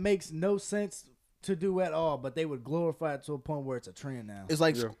stuff that makes no sense to do at all, but they would glorify it to a point where it's a trend now. It's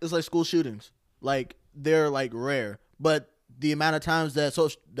like Yeah. it's like school shootings. Like they're like rare, but the amount of times that it's on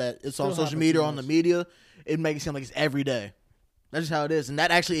Still social happens media too or on the much. media, it makes it seem like it's every day. That's just how it is, and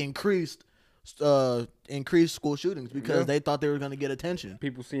that actually increased school shootings because Yeah. they thought they were going to get attention.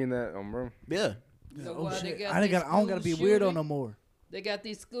 People seeing that, bro. Yeah, So Oh, why shit. they got I these don't gotta be school weirdo shooting? no more. They got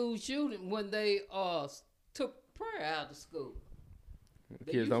these school shooting when they took prayer out of school. They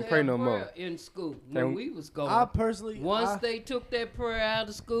Kids used don't to pray have no more. prayer in school They- when we was going. I personally, Once I, they took that prayer out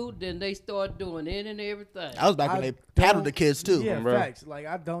of school, then they started doing it and everything. that was back when I they paddled don't- the kids too. Yeah, Bro. facts. Like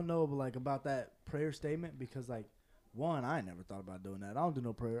I don't know, like about that prayer statement because, like, one, I ain't never thought about doing that. I don't do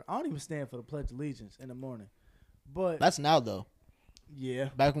no prayer. I don't even stand for the Pledge of Allegiance in the morning. But That's now though. yeah,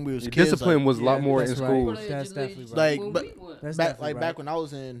 Back when we was The kids, discipline was a lot yeah, more in that's right. schools. Pledge That's allegiance definitely right. Like, when but- we went. that's back definitely back right. when I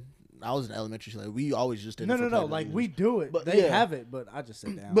was in elementary, like we always just did No, it for no, Pledge no. of Like we Allegiance. do it. But, They yeah. have it, but I just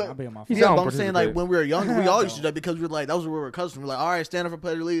sit down. But- I'll be on my He's phone. Yeah, don't but I'm saying like participate. when we were younger, we I always did don't. that because we were like that was what we were accustomed. We're like, all right, stand up for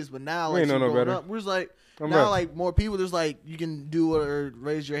Pledge of Allegiance. But now, We like, ain't know no growing better. up, we're just like I'm now, right. like more people. There's like you can do it or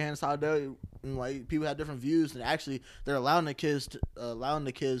raise your hand solidarity, and like people have different views, and actually they're allowing the kids to express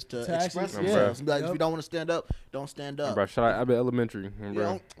actually- yeah. themselves. And be like, if Yep. you don't want to stand up, don't stand up. Bro, shout out Abbott Elementary. You Bro.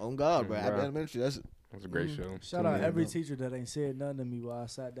 know? Oh God, bro! Bro. Abbott Elementary. That's That's a great show. Shout Tune out in, every bro. teacher that ain't said nothing to me while I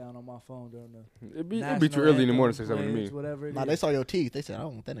sat down on my phone during the It'd be national too early in the anthem, morning to say something to me. pledge, whatever it nah. is. They saw your teeth. They said, I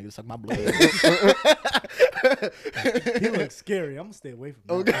don't want that nigga to suck my blood. He looks scary. I'm gonna stay away from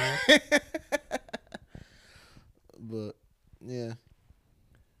Okay. that. But yeah,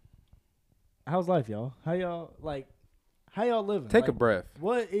 How's life, y'all? How y'all living? Take a Like, breath.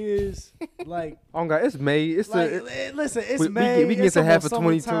 What is like? Oh God, it's May. It's Like, the listen, it's we May. can get It's to half almost of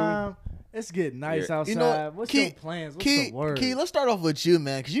 22. summertime. It's getting nice Yeah. outside. You know, What's Key- your plans? What's Key, the word? Key, let's start off with you,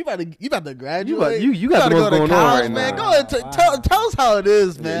 man, because you about to graduate. you got about the to most go to going on college, right man. now. Go ahead, tell us how it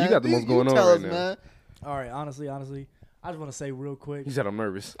is, Yeah, man. you got the most going on tell right us, now. man. All right, honestly, I just want to say real quick. he said I'm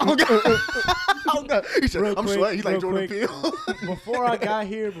nervous. Oh God. Oh God. He said, Real I'm quick, sweating. He's like real Jordan quick. Peele. before I got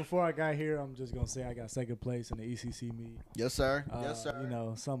here, I'm just gonna say I got second place in the ECC meet. Yes, sir. Yes, sir. You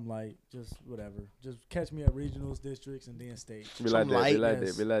know, something like just whatever. Just catch me at regionals, districts, and then state. Be like that. Be light, like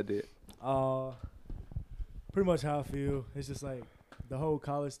yes. that. Be like that. Pretty much how I feel. It's just like the whole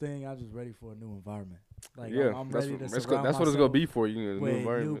college thing. I'm just ready for a new environment. Like Yeah, I'm that's ready what, to that's, surround that's what it's gonna myself be for you. A new with new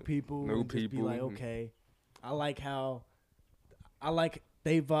environment. people. New and just be people. like, okay, I like how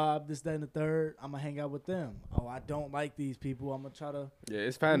they vibe, this, that, and the third. I'm gonna hang out with them. Oh, I don't like these people. I'm gonna try to. Yeah,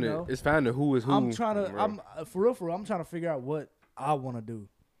 it's finding know, it's finding who is who. I'm trying to. bro. I'm for real. I'm trying to figure out what I want to do.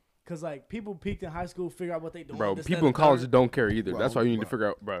 Cause like people peaked in high school, figure out what they doing. Bro, this, people that, in and the college third. don't care either. Bro, That's why you need bro. to figure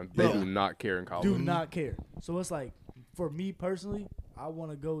out, bro. They Bro. do not care in college. do not care. So it's like, for me personally, I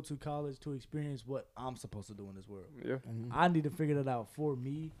want to go to college to experience what I'm supposed to do in this world. Yeah, I need to figure that out for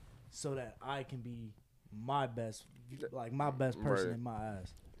me, so that I can be my best, like my best person Right. in my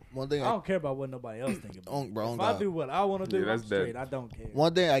eyes. one thing I don't care about what nobody else thinks about. bro, If God. I do what I want to do, Yeah, I'm that's straight. dead. I don't care.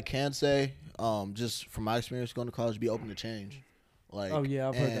 One thing I can say, just from my experience going to college, be open to change. Like, Oh yeah,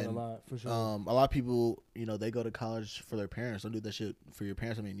 I've heard that a and, lot for sure. A lot of people, they go to college for their parents. Don't do that shit for your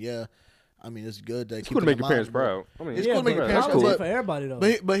parents. I mean, it's good that It's cool to make your parents proud. I mean, It's yeah, cool to make but your parents college proud, ain't for everybody though.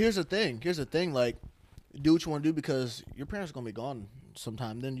 But here's the thing. Like, do what you want to do because your parents are gonna be gone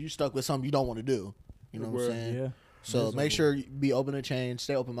sometime. Then you stuck with something you don't want to do. You know what I'm saying? Yeah. So Miserable. make sure you be open to change.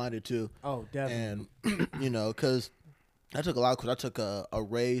 Stay open minded too. Oh, definitely. And because I took a lot of courses. I took a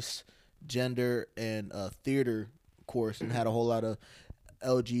race, gender, and theater course, and had a whole lot of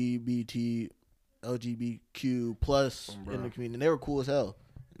LGBTQ plus in the community. And they were cool as hell.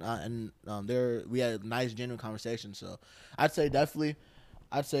 We had nice, genuine conversations. So I'd say definitely.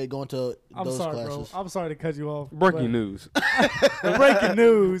 I'd say going to those classes. Bro. I'm sorry to cut you off. breaking news. Breaking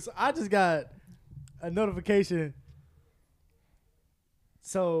news. I just got a notification.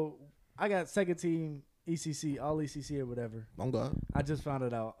 So I got second team ECC, all ECC or whatever. Oh God. I just found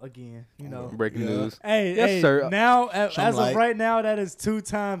it out again. Breaking news. Hey, Yes, sir. Now, as of light. right now, that is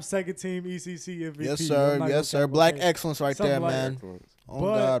 2-time second team ECC MVP. Yes, I'm sir. not Yes, gonna sir. cap, Black okay? excellence right Something there, like man. Excellent. Oh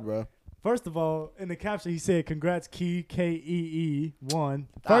But- God, bro. First of all, in the caption, he said, "Congrats, Key Kee 1."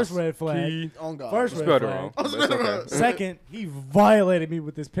 First red flag. Key. Oh God. First red Spelled it flag. wrong. But it's okay. Second, he violated me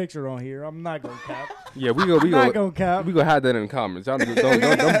with this picture on here. I'm not gonna cap. Yeah, we gonna cap. have that in the comments. Y'all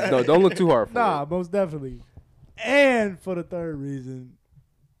don't look too hard for Nah, it. most definitely. And for the third reason,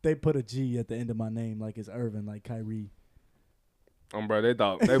 they put a G at the end of my name, like it's Irvin, like Kyrie. Bro, they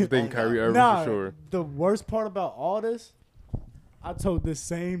thought everything Kyrie Irving Nah, for sure. the worst part about all this, I told this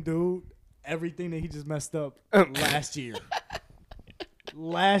same dude everything that he just messed up last year.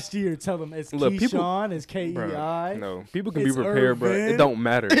 Last year, tell him it's Look, people- Keyshawn, it's Kei. Bro, no, people can be It's prepared, bro. Irvin. It don't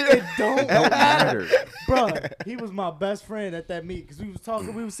matter. It don't matter. Bro, he was my best friend at that meet because we was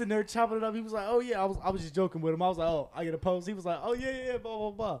talking. We was sitting there chopping it up. He was like, "Oh yeah," I was just joking with him. I was like, "Oh, I get a post." He was like, "Oh yeah, blah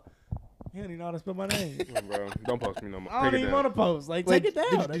blah blah." He don't even know how to spell my name. Bro, don't post me no more. I don't Take it even down. want to post. Like, Wait, take it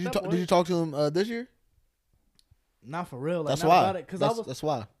down. Did you talk to him this year? Not for real. Like, That's not why. About it, cause That's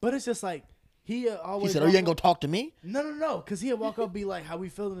why. But it's just like he always. He said, "Oh, you ain't gonna talk to me." No. Because he'd walk up, be like, "How we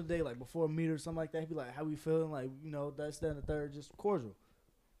feeling today?" Like before a meet or something like that. He'd be like, "How we feeling?" Like that's that and the third, just cordial.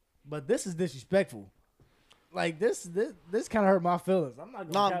 But this is disrespectful. Like this kind of hurt my feelings. I'm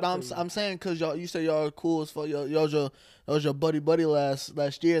not gonna. No, I'm saying because you say y'all are cool as fuck. Y'all was your buddy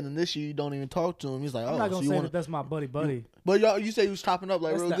last year, and then this year you don't even talk to him. He's like, I'm oh, not so gonna you say want that that's my buddy. But you say you was chopping up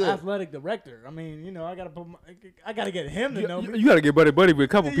like That's real the good. athletic director. I mean, I gotta get him to know me. You gotta get buddy with a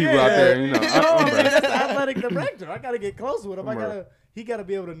couple people out there. That's the athletic director. I gotta get close with him. Bro. He gotta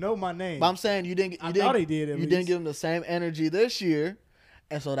be able to know my name. But I'm saying you didn't. I thought he did. At You least. didn't give him the same energy this year,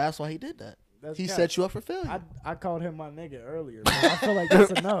 and so that's why he did that. That's He cap. set you up for failure. I called him my nigga earlier. But I feel like that's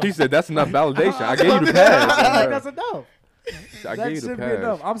enough. He said that's enough validation. I gave you the pass. I feel like bro. that's enough. I That gave you the should be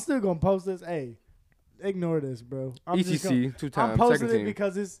enough. pass. I'm still gonna post this. Hey, ignore this, bro. I'm just gonna- ECC, 2-time, I'm posting second it team.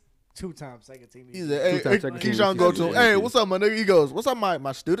 because it's 2-time second team. He said, "Hey, Two-time second team Keyshawn, go to him. ECC. Hey, what's up, my nigga?" He goes, "What's up,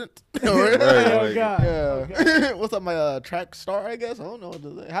 my student?" Right, Oh like- God. Oh, God. Yeah. What's up, my track star? I guess I don't know. What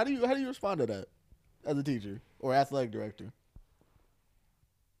to say. How do you respond to that as a teacher or athletic director?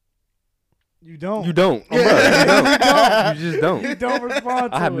 You don't. You don't. Oh, bro, you don't. You just don't. You don't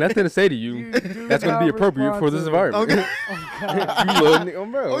respond to I have it. nothing to say to you. You do That's going to be not appropriate respond for this to it. environment. Okay. Oh, God. You little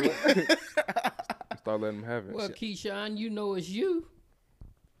nigga, bro. Start letting him have it. Well, Keyshawn, you know it's you.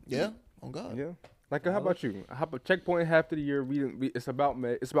 Yeah. Oh God. Yeah. Like, how about you? How about checkpoint half of the year? It's about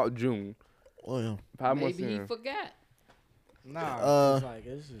May. It's about June. Oh yeah. 5 months Maybe he in. forgot. Nah. It's like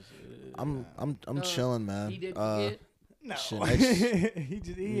it's just. I'm chilling, man. He didn't forget. No. Shit, next-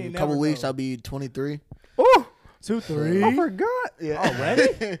 he ain't a couple never weeks know. I'll be 23. Oh, 2-3. I forgot. Yeah.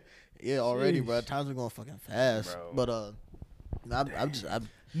 Already? Yeah, already, Sheesh. bro. Times are going fucking fast. Bro. But I'm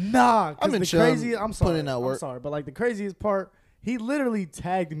Nah, 'cause I've been the chilling, craziest. I'm sorry. putting in that work. I'm sorry, but like the craziest part, he literally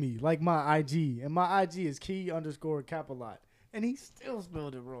tagged me like my IG, and my IG is key_capalot, and he still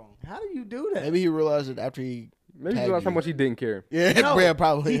spelled it wrong. How do you do that? maybe he realized it after he. Maybe you tagged realized how you. much he didn't care. Yeah, No, Brad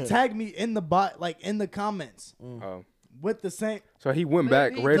probably. He tagged me in the in the comments Oh. with the same. So he went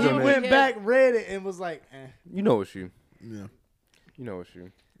back, Maybe read he He your did. name. went back, read it, and was like, eh. You know it's you. Yeah. You know it's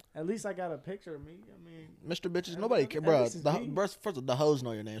you. At least I got a picture of me. I mean, Mr. Bitches, At nobody least- care, at bro. least it's me. First of all, the hoes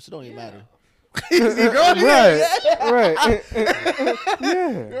know your name, so it don't even matter. Right.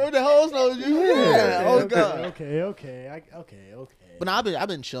 Yeah. Girl, the hoes know you. Yeah. Oh God. okay. But no, I've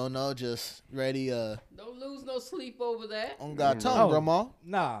been chilling though, just ready. Don't lose no sleep over that. On God, tell Oh. him, grandma.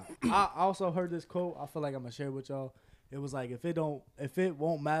 Nah, I also heard this quote. I feel like I'm gonna share it with y'all. It was like, if it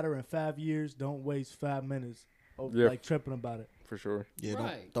won't matter in 5 years, don't waste 5 minutes Yeah. like tripping about it. for sure. Yeah,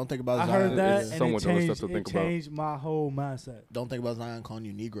 Right. don't think about I Zion. heard that, It's and someone it to changed, think about. changed my whole mindset. Don't think about Zion calling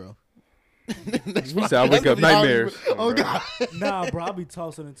you Negro. You said I wake up nightmares. Oh God. Nah, bro, I be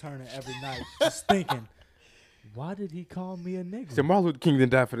tossing and turning every night, just thinking, why did he call me a nigga? So Martin Luther King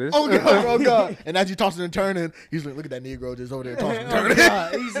didn't die for this. Oh God, oh God. And as you tossing and turning, he's like, look at that Negro just over there tossing and Oh, turning.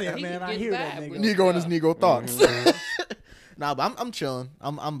 God, he said, He man, I get hear that back nigga. with Negro and his Negro thoughts. Mm-hmm. Nah, but I'm chilling.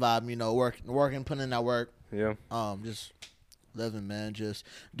 I'm vibing, you know, working, putting in that work. Yeah. Just living, man. Just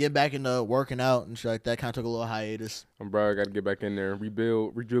get back into working out and shit like that. Kind of took a little hiatus. Bro, I got to get back in there,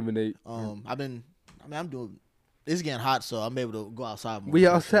 rebuild, rejuvenate. I'm doing. It's getting hot, so I'm able to go outside more. We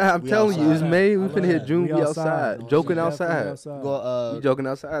outside. I'm We telling you, it's outside. May. I We love finna hit that. June. We We outside. outside. Joking Definitely outside. Go, We joking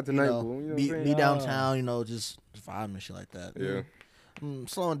outside tonight, you know, boo. You know what I'm be saying? downtown, you know, just vibe and shit like that. Yeah. I'm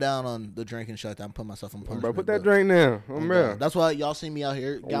slowing down on the drinking shit like that. I'm putting myself on punishment. Bro, put that but- drink down. Oh, I'm God. real. That's why y'all see me out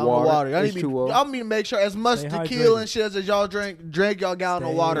here, gallon Water, of water. Y'all need, H2O. y'all need to make sure as much Stay tequila hydrated. and shit as y'all drink y'all gallon of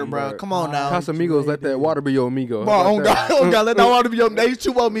Stay water, bro. hydrated. Come on now. Casamigos, let that water be your amigo. Bro, How on about God, that? on God, let that water be your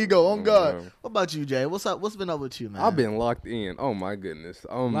H2O amigo. On God. man. What about you, Jay? What's up? What's been up with you, man? I've been locked in. Oh my goodness.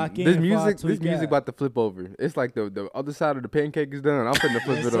 Lock This in, music, five, tweak out. about to flip over. It's like the other side of the pancake is done. I'm finna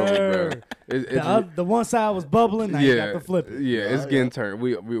flip Yes, it over, sir. bro. The one side was bubbling, now you got to flip it. Yeah, it's Yeah. getting turned.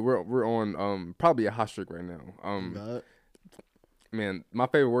 We're on probably a hot streak right now. God. Man, my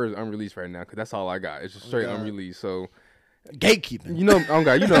favorite word is unreleased right now because that's all I got. It's just straight God. unreleased. So Gatekeeping. you know, oh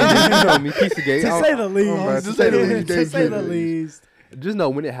God, you know me, piece of gate. To say the least. bro, to say the least, To say the gatekeeping. least. Just know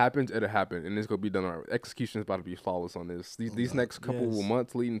when it happens, it'll happen, and it's gonna be done. Our execution is about to be flawless on this. These next couple Yes.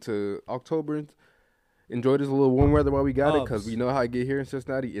 months leading to October. Enjoy this little warm weather while we got it, because Ups. we know how I get here in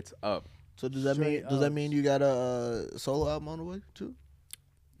Cincinnati. It's up. So does that Straight mean ups. you got a solo album on the way too?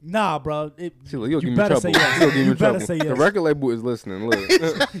 Nah, bro. See, look, you'll You give me better trouble. say yes. You'll give me You better trouble. say The yes. record label is listening. Look,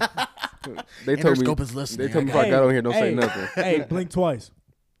 they told me. Interscope is listening. They told me if I I Hey, got on here, don't say hey, nothing. Hey, blink twice.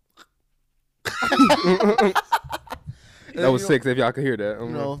 That was 6. If y'all could hear that, You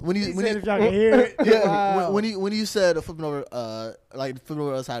know, when He you said if y'all can hear it. yeah, Wow. when you said flipping over flipping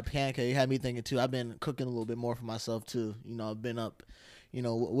over outside pancake, you had me thinking too. I've been cooking a little bit more for myself too. You know, I've been up, you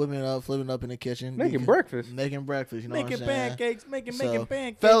know, whipping up, flipping up in the kitchen, Making breakfast. making breakfast. You know, Making what I'm saying? pancakes, making So,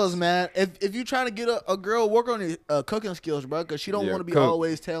 pancakes. fellas, man, if you trying to get a girl, work on your cooking skills, bro, because she don't Yeah, want to be cook.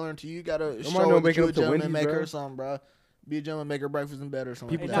 always tailoring to you. You gotta Don't show mind her no that making you a up to gentleman Wendy's, maker bro. or something, bro. Be a gentleman maker breakfast and bed or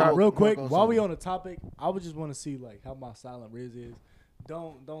something. People like Hey, that. nah, real Work quick, on while we something. on the topic, I would just want to see like how my silent Riz is.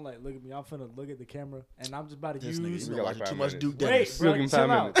 Don't like look at me. I'm finna look at the camera, and I'm just about to This nigga, use. you We got like watching 5 too much minutes. Duke Wait, Dennis. bro. Give him 5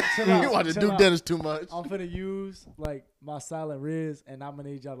 chill out, minutes. chill You out, watching chill Duke out. Dennis too much. I'm finna use like my silent Riz, and I'm gonna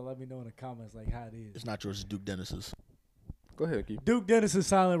need y'all to let me know in the comments like how it is. It's not yours. It's Duke Dennis's. Go ahead, Keith. Duke Dennis is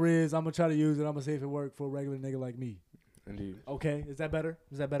silent Riz. I'm gonna try to use it. I'm gonna see if it worked for a regular nigga like me. Indeed. Okay, is that better?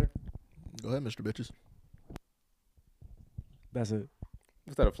 Is that better? Go ahead, Mr. Bitches. That's it.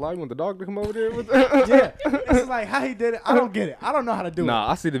 Was that a fly? You want the dog to come over there? With Yeah, this is like how he did it. I don't get it. I don't know how to do it. Nah,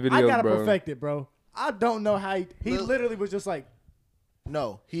 I see the I video, gotta bro. perfect it, bro. I don't know how he Look. literally was just like,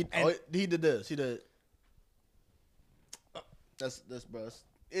 No, he did this. He did. That's bro.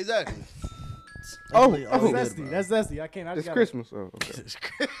 Exactly. Oh, That's oh. what he that's did, zesty. bro. That's zesty. I can't. I just It's gotta, Christmas. Oh, okay.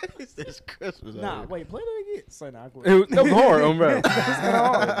 It's Christmas. Nah, out wait. Play that again. Say nah. That was hard, bro. It's kinda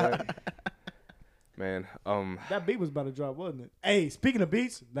hard, bro. Man, That beat was about to drop, wasn't it? Hey, speaking of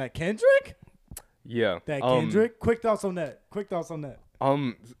beats, that Kendrick. yeah. That Kendrick. Quick thoughts on that.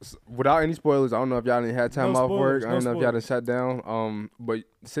 Without any spoilers, I don't know if y'all didn't had time No off work. spoilers, I no don't know if y'all done spoilers. sat down. But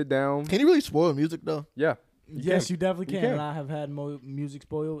sit down. Can you really spoil music though? Yeah. Yes, you definitely You can. can. And I have had music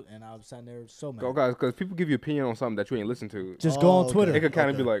spoiled, and I've sat there so mad. Go, guys, because people give you opinion on something that you ain't listen to. Just go on okay. Twitter. It could kind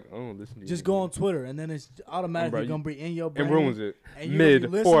of Okay. be like, oh, listen to Just you. go on Twitter, and then it's automatically Bro, you- gonna be in your brain. It ruins it. And you're gonna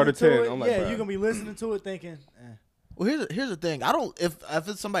be Mid 4 out of listening to 10. it. I'm like, yeah, bro. you're gonna be listening to it thinking, Well, here's the thing. I don't if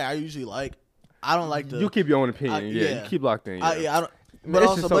it's somebody I usually like, I don't like to. You keep your own opinion. I- yeah. yeah. You keep locked in. Yeah. I don't. But But it's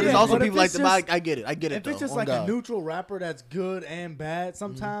also, just but so it's easy. also But if people like it's the just- I get it. if it's just on like God. a neutral rapper that's good and bad,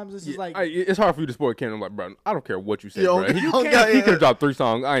 sometimes it's just like It's hard for you to spoil Ken. I'm like, bro, I don't care what you say, Yo, bro. He, you he can't- could have dropped 3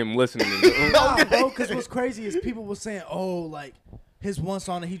 songs. I am listening. nah, bro. Because what's crazy is people were saying, oh, like his one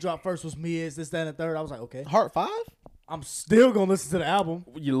song that he dropped first was Me Is this, that, and the third. I was like, okay, Heart 5? I'm still gonna listen to the album.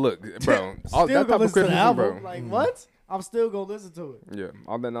 You look, bro. Still All that gonna type of listen to the criticism, album. bro. Like what? I'm still gonna listen to it. Yeah,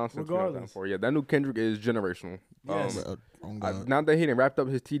 all that nonsense. we got time Regardless. for. Yeah, that new Kendrick is generational. Yes. On God. Now that he done wrapped up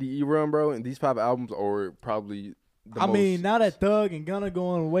his TDE run, bro, and these 5 albums are probably the I most. mean, now that Thug and Gunna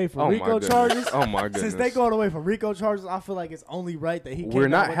going away for Oh my RICO goodness. charges, Oh my goodness. since they going away for RICO charges, I feel like it's only right that he. We're came out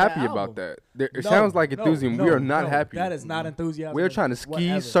not with happy that about album. that. It No, sounds like no, enthusiasm. no, we are not no. happy. That is not enthusiasm. We're trying to ski,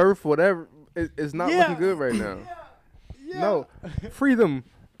 whatever. surf, whatever. It's not Yeah. looking good right now. Yeah. No, free them,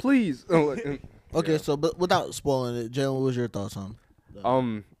 please. Okay, Yeah. so but without spoiling it, Jaylen, what was your thoughts on?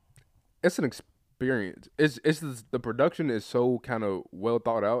 It's an experience. It's just, the production is so kind of well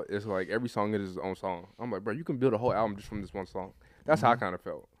thought out. It's like every song is its own song. I'm like, bro, you can build a whole album just from this one song. That's how I kind of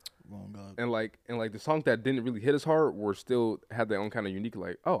felt. Wrong God. And like the songs that didn't really hit as hard were still had their own kind of unique.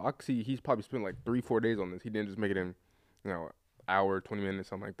 Like, oh, I could see he's probably spent like 3-4 days on this. He didn't just make it in, hour, 20 minutes,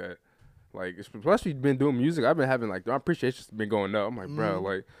 something like that. Like, especially been doing music, I've been having like my appreciation's been going up. I'm like, bro,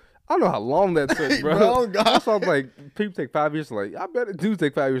 like I don't know how long that took, bro. Bro, God. That's why I'm like, people take 5 years. Like, I bet it do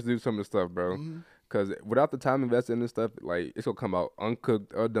take 5 years to do some of this stuff, bro. Because without the time invested in this stuff, like it's gonna come out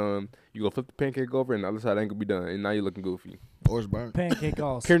uncooked or done. You gonna flip the pancake over, and the other side ain't gonna be done, and now you're looking goofy. Or it's burnt. Pancake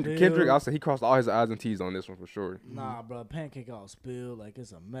all Kendrick, spilled. I'll say he crossed all his I's and T's on this one for sure. Nah, bro, pancake all spilled. Like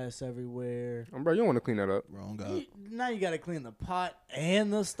it's a mess everywhere. Bro, you don't want to clean that up. Wrong God. Now you gotta clean the pot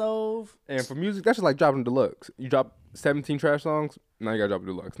and the stove. And for music, that's just like dropping deluxe. You drop 17 trash songs, now you gotta drop a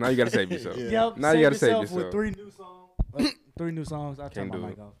deluxe. Now you gotta save yourself. Yeah. Yep. Now you gotta save yourself yourself. with 3 new songs. 3 new songs. I turn Can't my do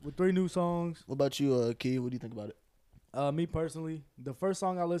mic it. off. With 3 new songs. What about you, Key? What do you think about it? Me personally, the first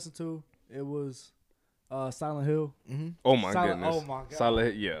song I listened to, it was Silent Hill. Oh my Silent- goodness. oh my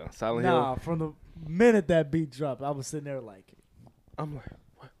God. Silent Hill. Nah, from the minute that beat dropped, I was sitting there like, I'm like,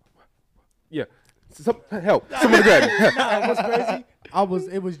 what? Yeah. Help. Somebody grab me. nah, what's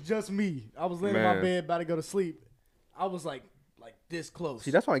crazy? It was just me. I was laying in my Man. bed about to go to sleep. I was like this close.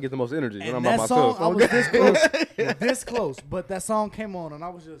 See, that's why I get the most energy when and I'm that by song, myself. I was this close, this close. But that song came on, and I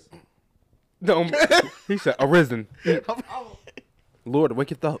was just, No, he said, arisen. I was, Lord,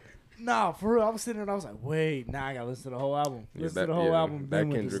 wake it up. nah, for real. I was sitting there, and I was like, wait, now I gotta listen to the whole album. Listen to the whole album. That then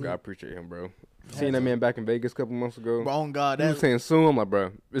went to Kendrick, I sleep. appreciate him, bro. Seeing that man back in Vegas a couple months ago. Wrong God. He was That saying soon. I'm like,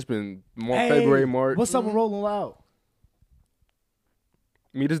 bro, it's been Hey, February, March. What's up with Rolling Loud?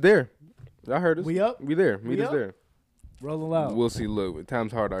 Meet us there. Y'all heard us. We up? We there. Meet We us up? there. Rolling Loud. We'll see. Look,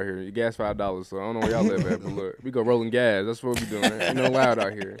 time's hard out here. Your gas $5, so I don't know where y'all live at, but look, we go rolling gas. That's what we doing. Ain't no loud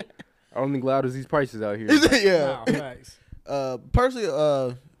out here. I don't think loud is these prices out here. yeah. Nah, facts.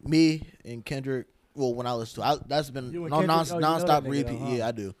 Personally, me and Kendrick. Well, when I listen to, that's been You and non Kendrick? Oh, you know nonstop that nigga repeat. though, huh? Yeah,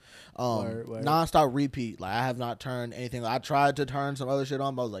 I do. Word. Nonstop repeat. Like I have not turned anything. I tried to turn some other shit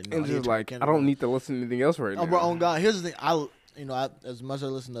on, but I was like, no. And I need just to turn like, I Kendrick don't on. need to listen to anything else right now. Oh, bro, on God. Here's the thing. As much as I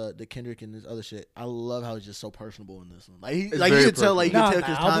listen to Kendrick and this other shit, I love how he's just so personable in this one. Like, It's you very can tell, like, you Nah, can the take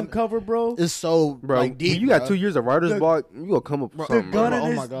his album time. cover, bro. It's so, Bro, like, deep. when you got bro. 2 years of writer's The- block, you gonna come up with The something, gun bro. in Oh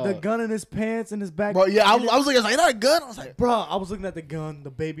his, my God. the gun in his pants and his back. Bro, yeah, I was looking at like, not a gun. I was like, Bro, I was looking at the gun,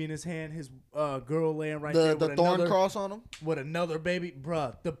 the baby in his hand, his girl laying right there the with thorn another, cross on him. with another baby.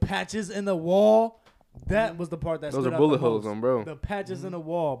 Bro, the patches in the wall. That was the part that Those stood are out bullet the holes most. on, bro. The patches in the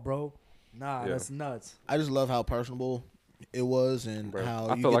wall, bro. Nah, Yeah. that's nuts. I just love how personable it was and Bro, how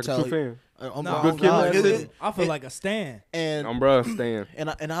I you feel could like a tell. true fan. Oh, Nah, good my kid, God. man. I feel like a stan. And I'm bro, Stan.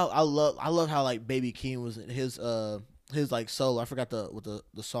 I love how like Baby Keem was in his like solo. I forgot what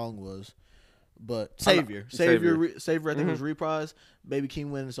the song was, but Savior. Savior. I think it was reprise. Baby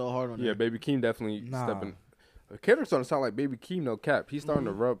Keem went so hard on Yeah, it. Baby Keem definitely Nah. stepping. Kendrick's starting to sound like Baby Keem, no cap. He's starting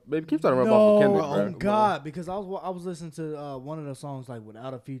to rub. Baby Keem's starting to rub No, off of Kendrick, bro. bro. oh God, because I was listening to one of the songs like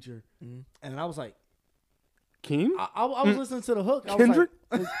without a feature, Mhm. and I was like, Keem? I was listening to the hook. I Kendrick?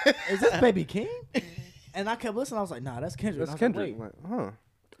 was like, is this Baby King? And I kept listening. I was like, nah, that's Kendrick. That's And I was Kendrick. Like, Like, huh?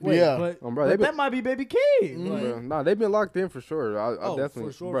 wait, Yeah. but, Bro, but they been- that might be Baby King. Mhm. Like, Bro, nah, they've been locked in for sure. I Oh,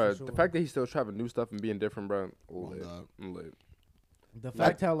 definitely, for sure, bro. for sure. The fact that he's still trying new stuff and being different, bro. Lit. God. Lit. the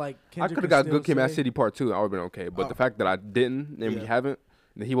fact how like I Kendrick could have got can Good Kid, still Mad say- City Part 2. I would have been okay. But the fact that I didn't and we Yeah. haven't,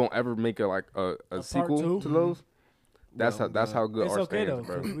 and he won't ever make a part sequel two? to those. That's Well, how good It's art okay stands,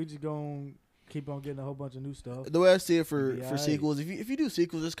 though, bro. 'cause we just gonna keep on getting a whole bunch of new stuff. The way I see it for Be alright. sequels, if you do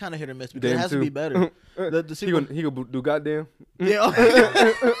sequels, it's kind of hit or miss because it Damn has to too. be better. The He sequel, gonna do goddamn. yeah.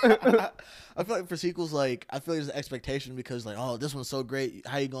 I feel like for sequels, like I feel like there's an expectation because like, oh, this one's so great.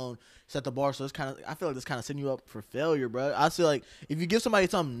 How you gonna set the bar? So it's kind of, I feel like it's kind of setting you up for failure, bro. I feel like if you give somebody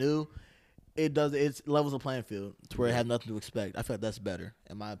something new, it levels the playing field to where it have nothing to expect. I feel like that's better,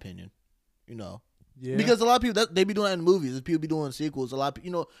 in my opinion. You know. Yeah, Because a lot of people they be doing that in movies. If people be doing sequels, a lot of,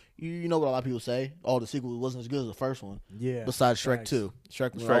 you know what a lot of people say. Oh, the sequel wasn't as good as the first one. yeah. Besides Shrek Facts. 2.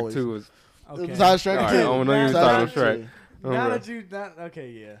 Shrek was Shrek always, 2 is. Okay. Besides Shrek All 2. right, I don't know you Besides started with Shrek Shrek. 2. Now Alright. that you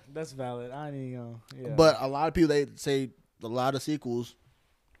okay, yeah, that's valid. I ain't gonna. Yeah. But a lot of people they say a lot of sequels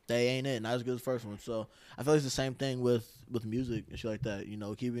they ain't it, not as good as the first one. So I feel like it's the same thing with music and shit like that. You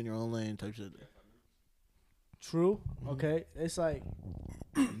know, keep it in your own lane type shit. True. Okay. It's like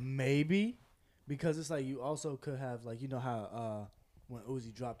maybe because it's like you also could have like, you know how when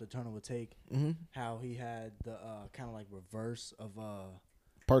Uzi dropped the Turn of a Take, Mm-hmm. how he had the kind of like reverse of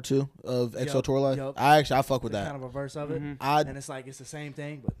Part 2 of XO Yup, Tour Life. yup. I fuck with The that. kind of a verse of it, I and it's like it's the same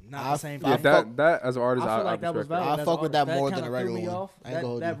thing, but not I the same f- Yeah, thing. that as an artist, I I feel like that was respect valid. I as fuck an with that artist. more than kinda the regular threw me one. off. I ain't gonna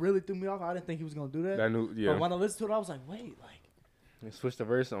hold That you. really threw me off. I didn't think he was gonna do that. That new, yeah. But when I listened to it, I was like, wait, like, Switch the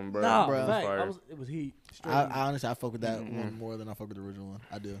verse on, bro. nah, Bro. fact, Fire. it was heat. Straight I heat. honestly I fuck with that Mm-hmm. one more than I fuck with the original one.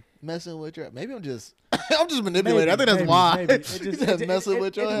 I do. Messing with your maybe I'm just I'm just manipulating. I think that's Maybe, why. maybe. It Just, just- messing it-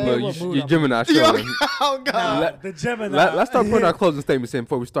 with your it- head. it- Look, what mood you I'm Gemini Yo, showing. oh god. The Gemini. Let's start putting our closing statements in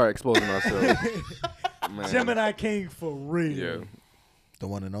before we start exposing ourselves. Man. Gemini King for real. Yeah. The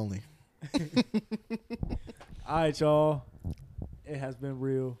one and only. All right, y'all. It has been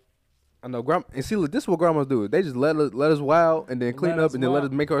real. I know, and see, look, this is what grandmas do. They just let us wild and then clean Let up us and then let us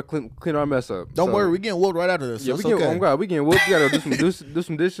wild. make our clean our mess up. Don't So, worry, we getting whooped right after this. Yeah, so we it's get. okay. Oh God, we getting whooped. We gotta do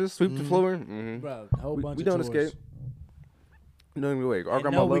some dishes, sweep the floor. Bro, a whole We bunch don't of chores. escape. No way. Our And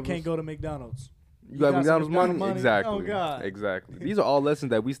grandma no, we loves can't us. go to McDonald's. You got some McDonald's money? money? Exactly. Oh, God. Exactly. These are all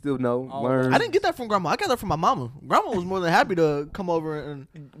lessons that we still know, All learn. I didn't get that from grandma. I got that from my mama. Grandma was more than happy to come over and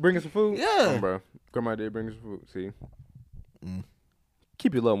Bring us some food? Yeah. Oh, bro. Grandma did bring us some food. See?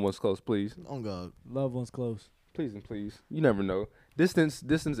 Keep your loved ones close, please. oh god. Loved ones close. Please and please. You never know. Distance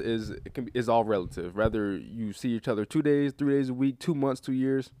is all relative. Whether you see each other 2 days, 3 days a week, 2 months, 2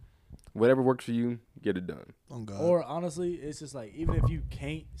 years, whatever works for you, get it done. Oh god. Or honestly, it's just like even if you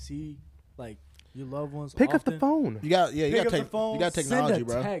can't see like your loved ones, Pick up the often, phone. you got you Pick got up the take phone. you got technology, send a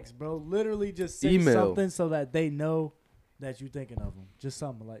bro. text, bro. Literally, just say Email. something so that they know that you're thinking of them. Just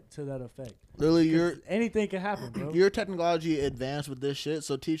something like to that effect. Literally, 'Cause anything can happen, bro. your technology advanced with this shit.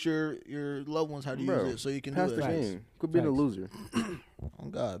 So teach your loved ones how to Bro, use it so you can Pass do the it. Facts. game. Quit being a Facts. loser. Oh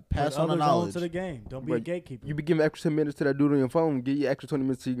god. Put Pass on the others knowledge. to the game. Don't be Bro, a gatekeeper. You be giving extra 10 minutes to that dude on your phone, get you extra 20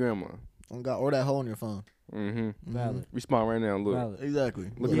 minutes to your grandma. Oh god. Or that hole in your phone. Mm-hmm. Valid. Respond right now. Look. Valid. Exactly.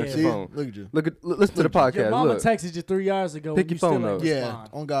 Looking Look, at see? your phone. Look at you. Listen to the podcast. Your mama Look. texted you 3 years ago. Pick you your phone still ain't up. Yeah. respond.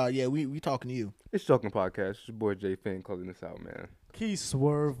 Oh god. Yeah. We talking to you. It's Joking Podcast. It's your boy Jay Finn closing this out, man. Key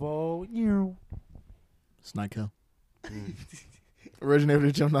Swervo. You. It's Nykel. Originator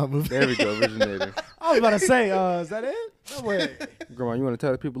of Jump Not Movie. There we go, originator. I was about to say, is that it? No way. Grandma, you want to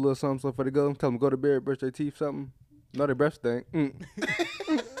tell the people a little something before they go? Tell them go to bed, brush their teeth, something? No, their breath stink. No, I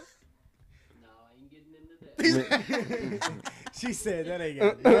ain't getting into that. She said that ain't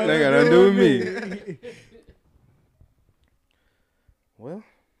got That got nothing to do with me. Well,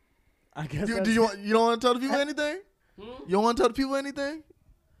 I guess You, that's do you don't want to tell the people anything? You don't want to tell the people anything?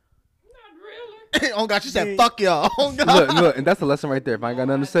 Not really. Oh god, she said Yeah. fuck y'all. Oh god. look, and that's the lesson right there. If I ain't got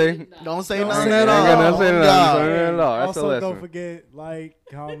nothing to say, Don't say Don't nothing say at I ain't all. got nothing to say Oh, to God. nothing at all. That's the also, lesson. don't forget, like,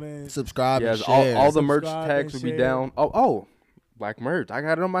 comment. Subscribe Yes, and share. all the merch Subscribe tags and will be share. down. Oh, black merch. I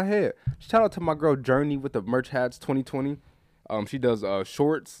got it on my head. Shout out to my girl Journey with the merch hats 2020. She does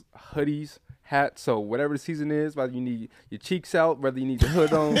shorts, hoodies, hats. So whatever the season is, whether you need your cheeks out, whether you need the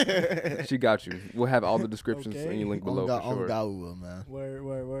hood on, she got you. We'll have all the descriptions Okay. and your link On below God, for sure. on God we will, man.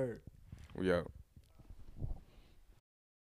 Word. Yeah.